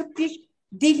yola çıkıp bir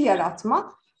dil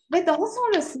yaratma ve daha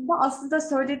sonrasında aslında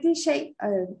söylediği şey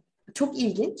çok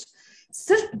ilginç.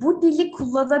 Sırf bu dili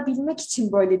kullanabilmek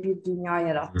için böyle bir dünya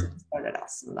yarattığını söyler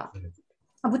aslında.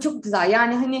 Bu çok güzel.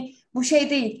 Yani hani bu şey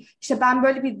değil. İşte ben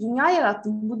böyle bir dünya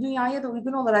yarattım. Bu dünyaya da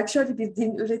uygun olarak şöyle bir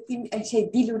dil ürettiğim,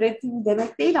 dil ürettiğim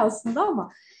demek değil aslında,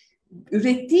 ama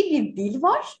ürettiği bir dil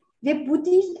var ve bu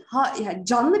dil yani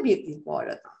canlı bir dil bu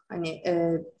arada. Hani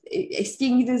eski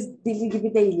İngiliz dili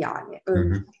gibi değil yani.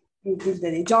 Öyle bir dil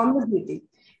de değil. Canlı bir dil.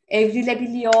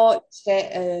 Evrilebiliyor,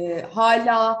 işte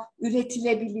hala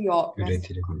üretilebiliyor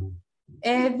mesela.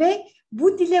 Ve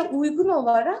bu dile uygun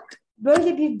olarak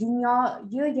böyle bir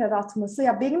dünyayı yaratması,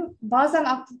 ya benim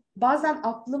bazen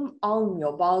aklım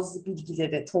almıyor bazı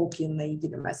bilgileri Tolkien'le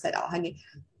ilgili mesela. Hani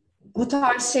bu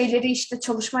tarz şeyleri işte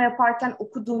çalışma yaparken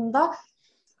okuduğumda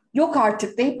yok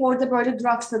artık deyip orada böyle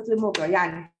duraksadığım oluyor.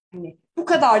 Yani hani bu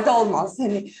kadar da olmaz.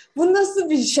 Hani bu nasıl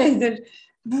bir şeydir?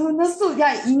 Bu nasıl?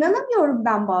 Yani inanamıyorum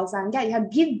ben bazen.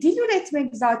 Yani bir dil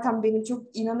üretmek zaten benim çok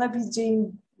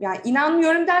inanabileceğim, yani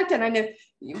inanmıyorum derken hani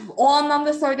o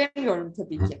anlamda söylemiyorum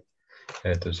tabii ki.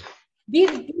 Evet hocam. Bir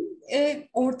dil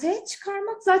ortaya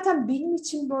çıkarmak zaten benim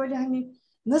için böyle hani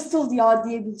nasıl ya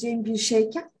diyebileceğim bir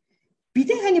şeyken, bir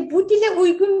de hani bu dile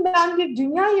uygun ben bir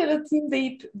dünya yaratayım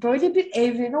deyip böyle bir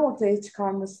evreni ortaya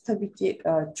çıkarması tabii ki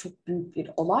çok büyük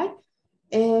bir olay.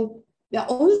 Ya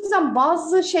o yüzden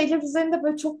bazı şeyler üzerinde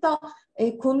böyle çok da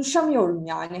konuşamıyorum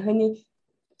yani. Hani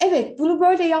evet, bunu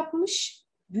böyle yapmış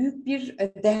büyük bir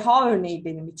deha örneği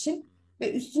benim için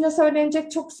ve üstüne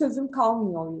söylenecek çok sözüm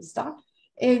kalmıyor o yüzden.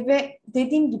 Ve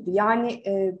dediğim gibi yani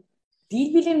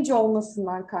dil bilimci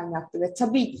olmasından kaynaklı ve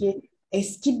tabii ki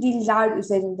eski diller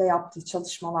üzerinde yaptığı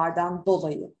çalışmalardan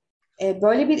dolayı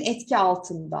böyle bir etki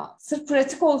altında sırf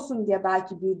pratik olsun diye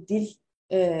belki bir dil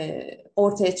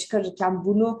ortaya çıkarırken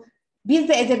bunu bir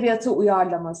de edebiyata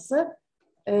uyarlaması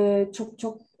çok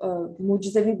çok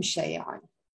mucizevi bir şey yani.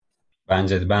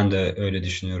 Bence de, ben de öyle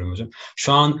düşünüyorum hocam.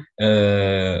 Şu an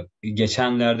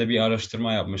geçenlerde bir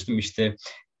araştırma yapmıştım. İşte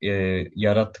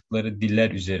yarattıkları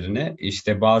diller üzerine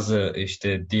işte bazı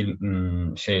işte dil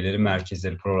şeyleri,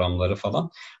 merkezleri, programları falan.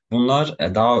 Bunlar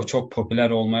daha çok popüler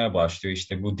olmaya başlıyor.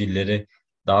 İşte bu dilleri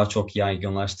daha çok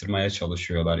yaygınlaştırmaya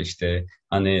çalışıyorlar. İşte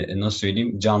hani nasıl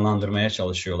söyleyeyim, canlandırmaya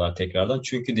çalışıyorlar tekrardan.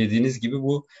 Çünkü dediğiniz gibi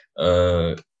bu e,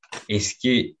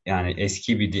 eski, yani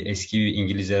eski bir eski bir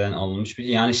İngilizceden alınmış bir,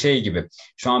 yani şey gibi.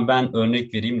 Şu an ben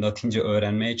örnek vereyim, Latince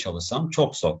öğrenmeye çalışsam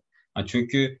çok zor.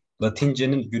 Çünkü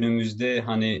Latince'nin günümüzde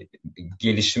hani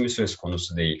gelişimi söz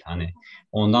konusu değil. Hani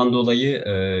ondan dolayı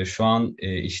şu an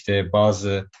işte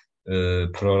bazı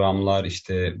programlar,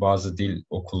 işte bazı dil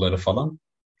okulları falan,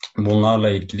 bunlarla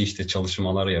ilgili işte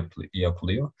çalışmalar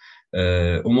yapılıyor.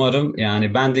 Umarım,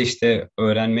 yani ben de işte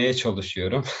öğrenmeye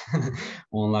çalışıyorum.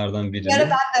 Onlardan Bir ara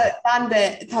birini. ben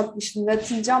de takmıştım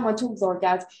Latince ama çok zor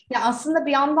geldi. Ya aslında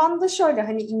bir yandan da şöyle,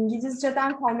 hani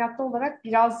İngilizceden kaynaklı olarak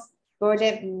biraz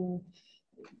böyle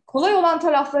kolay olan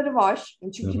tarafları var.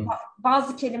 Hı Çünkü hı.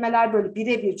 bazı kelimeler böyle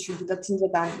birebir çünkü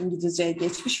Latinceden İngilizceye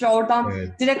geçmiş ve oradan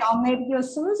Evet. direkt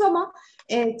anlayabiliyorsunuz, ama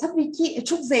tabii ki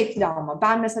çok zevkli ama.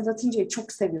 Ben mesela Latinceyi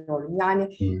çok seviyorum. Yani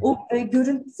Hı. o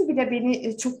görüntüsü bile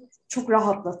beni çok çok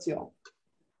rahatlatıyor.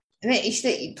 Ve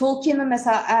işte Tolkien'in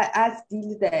mesela elf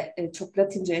dili de çok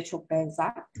Latince'ye çok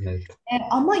benzer. Evet.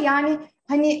 Ama yani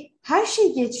hani her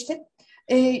şey geçti.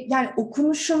 Yani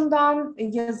okunuşundan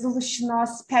yazılışına,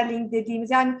 spelling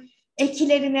dediğimiz, yani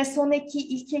ekilerine, son eki,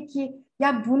 ilk eki,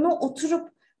 yani bunu oturup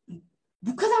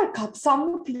bu kadar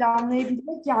kapsamlı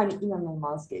planlayabilmek yani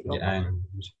inanılmaz geliyor bana. Yani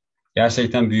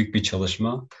gerçekten büyük bir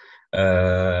çalışma.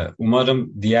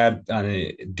 Umarım diğer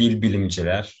hani dil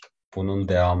bilimciler bunun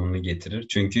devamını getirir.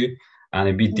 Çünkü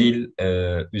yani bir dil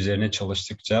üzerine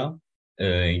çalıştıkça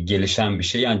gelişen bir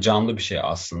şey, yani canlı bir şey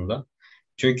aslında.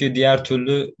 Çünkü diğer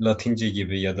türlü Latince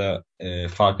gibi ya da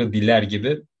farklı diller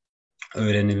gibi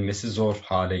öğrenilmesi zor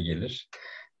hale gelir.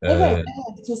 Evet, Ee,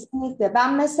 evet, kesinlikle.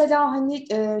 Ben mesela hani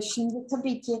şimdi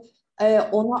tabii ki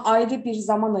ona ayrı bir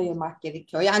zaman ayırmak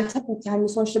gerekiyor. Yani tabii ki hani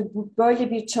sonuçta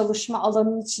böyle bir çalışma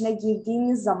alanının içine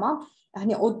girdiğiniz zaman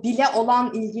hani o dile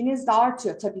olan ilginiz de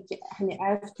artıyor. Tabii ki hani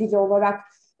elf dili olarak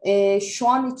şu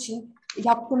an için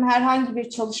yaptığım herhangi bir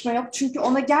çalışma yok. Çünkü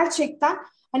ona gerçekten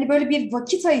hani böyle bir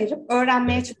vakit ayırıp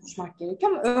öğrenmeye evet. çalışmak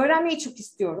gerekiyor. Ama öğrenmeyi çok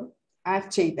istiyorum.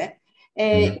 Elçi'yi de. Hı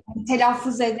hı.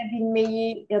 Telaffuz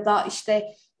edebilmeyi ya da işte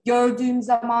gördüğüm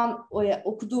zaman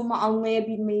okuduğumu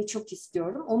anlayabilmeyi çok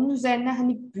istiyorum. Onun üzerine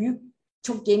hani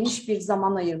çok geniş bir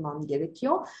zaman ayırmam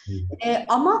gerekiyor. Hı.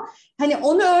 Ama hani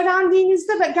onu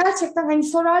öğrendiğinizde gerçekten hani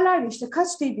sorarlar ya işte kaç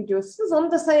dil biliyorsunuz,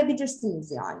 onu da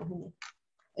sayabilirsiniz yani. Hani,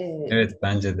 Evet,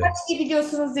 bence de. kaç dil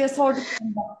biliyorsunuz diye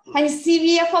sorduklarında hani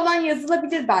CV'ye falan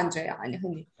yazılabilir bence yani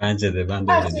hani Bence de. Ben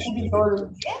de her öyle şeyi düşünüyorum.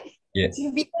 biliyorum. Ye-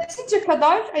 Çünkü bir netice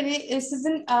kadar hani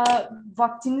sizin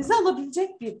vaktinizi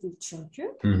alabilecek bir dil çünkü.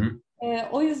 Hı hı.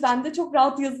 O yüzden de çok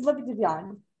rahat yazılabilir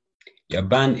yani.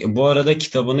 Ya ben bu arada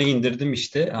kitabını indirdim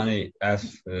işte. Hani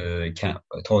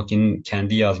Tolkien'in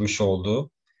kendi yazmış olduğu.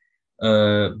 Ee,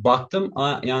 baktım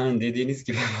yani dediğiniz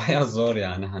gibi bayağı zor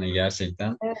yani hani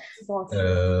gerçekten Evet, zor.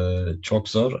 çok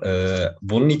zor.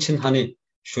 Bunun için hani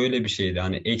şöyle bir şeydi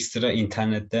hani ekstra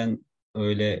internetten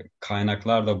öyle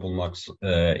kaynaklar da bulmak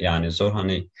yani zor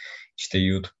hani işte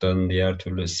YouTube'dan diğer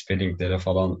türlü spellinglere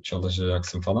falan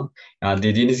çalışacaksın falan. Yani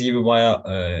dediğiniz gibi bayağı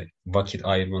vakit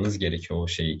ayırmanız gerekiyor o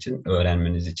şey için,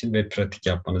 öğrenmeniz için ve pratik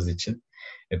yapmanız için.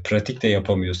 Pratik de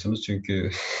yapamıyorsunuz çünkü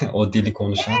o dili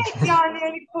konuşan. Yani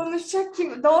hani konuşacak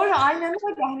kim? Doğru, aynen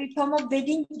öyle. Hani tamam,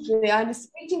 dediğin gibi yani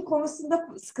speaking konusunda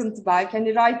sıkıntı belki.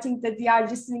 Hani writing'de, diğer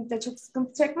listening'de çok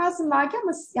sıkıntı çekmezsin belki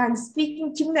ama yani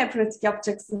speaking kimle pratik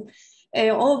yapacaksın?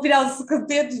 O biraz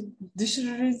sıkıntıya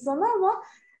düşürür insanı ama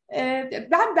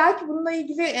ben belki bununla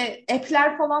ilgili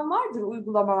app'ler falan vardır,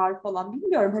 uygulamalar falan.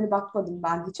 Bilmiyorum, hani bakmadım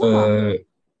ben hiç ama. Ee,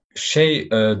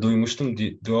 duymuştum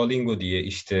Duolingo diye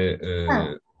işte Ha.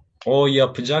 o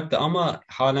yapacaktı ama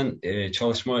halen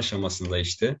çalışma aşamasında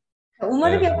işte. E,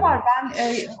 Umarım yapar. Ben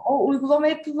o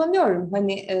uygulamayı kullanıyorum.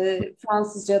 Hani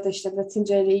Fransızca ya da işte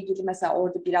Latince ile ilgili mesela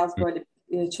orada biraz böyle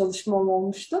çalışmam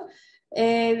olmuştu.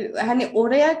 Hani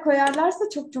oraya koyarlarsa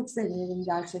çok çok sevinirim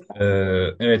gerçekten. e,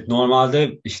 evet,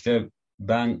 normalde işte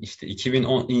ben işte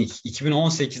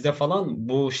 2018'de falan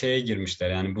bu şeye girmişler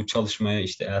yani bu çalışmaya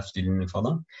işte elf dilini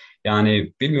falan.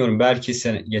 Yani bilmiyorum belki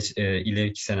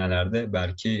ileriki senelerde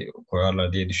belki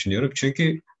koyarlar diye düşünüyorum.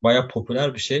 Çünkü baya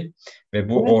popüler bir şey ve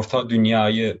bu Evet, Orta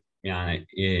Dünyayı yani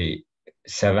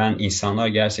seven insanlar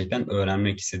gerçekten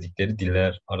öğrenmek istedikleri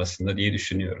diller arasında diye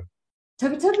düşünüyorum.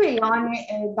 tabii tabii yani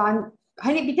ben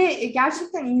hani bir de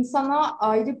gerçekten insana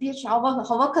ayrı bir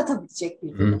hava katabilecek bir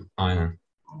dil. Hı, aynen.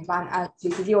 Yani ben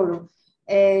elçi biliyorum.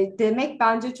 Demek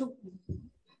bence çok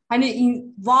hani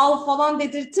wow falan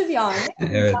dedirtir yani.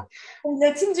 Evet.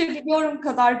 Latince biliyorum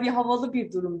kadar bir havalı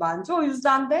bir durum bence. O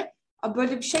yüzden de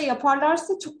böyle bir şey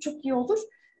yaparlarsa çok çok iyi olur.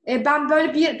 Ben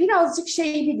böyle birazcık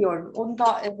şeyi biliyorum. Onu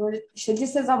da böyle işte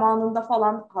lise zamanında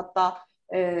falan hatta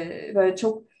böyle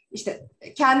çok işte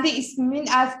kendi ismimin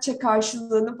Elfçe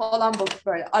karşılığını falan bakıp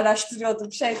böyle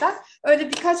araştırıyordum şeyden. Öyle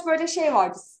birkaç böyle şey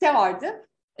vardı, site vardı.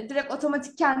 Direkt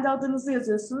otomatik kendi adınızı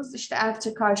yazıyorsunuz. İşte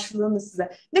Elfçe karşılığını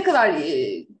size. Ne kadar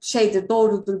şeydir,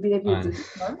 doğrudur, Aynen. birebirdir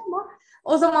bilmiyorum ama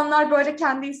o zamanlar böyle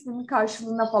kendi ismimin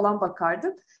karşılığına falan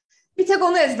bakardım. Bir tek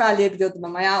onu ezberleyebiliyordum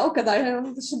ama ya o kadar. Yani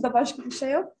onun dışında başka bir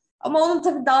şey yok. Ama onun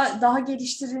tabii daha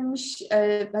geliştirilmiş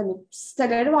hani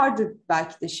siteleri vardır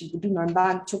belki de şimdi. Bilmiyorum.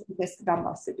 Ben çok eskiden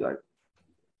bahsediyorum.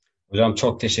 Hocam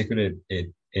çok teşekkür Rica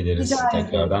ederiz ederim.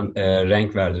 tekrardan.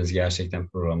 Renk verdiniz gerçekten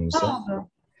programımıza. Sağ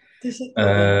olun. Teşekkür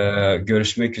ederim.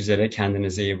 Görüşmek üzere.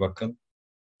 Kendinize iyi bakın.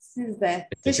 Siz de.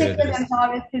 Teşekkür Teşekkür ederim ederiz.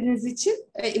 davetiniz için.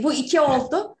 Bu iki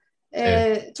oldu.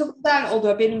 Evet. Çok güzel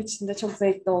oluyor. Benim için de çok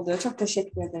zevkli oluyor. Çok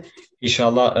teşekkür ederim.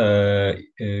 İnşallah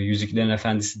Yüzüklerin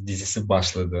Efendisi dizisi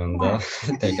başladığında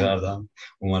tekrardan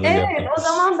umarım Evet, o yaparız.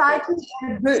 zaman belki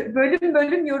bölüm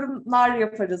bölüm yorumlar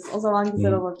yaparız. O zaman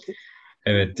güzel Hı. olabilir.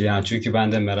 Evet yani çünkü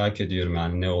ben de merak ediyorum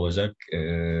yani ne olacak.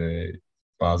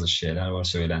 Bazı şeyler var,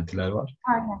 söylentiler var.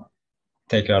 Aynen.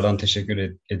 Tekrardan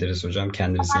teşekkür ederiz hocam.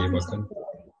 Kendinize Ben iyi bakın. teşekkür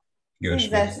ederim. Siz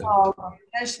Görüşmek de üzere. sağ olun.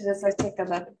 Görüşürüz.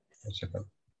 Hoşçakalın. Hoşça kalın.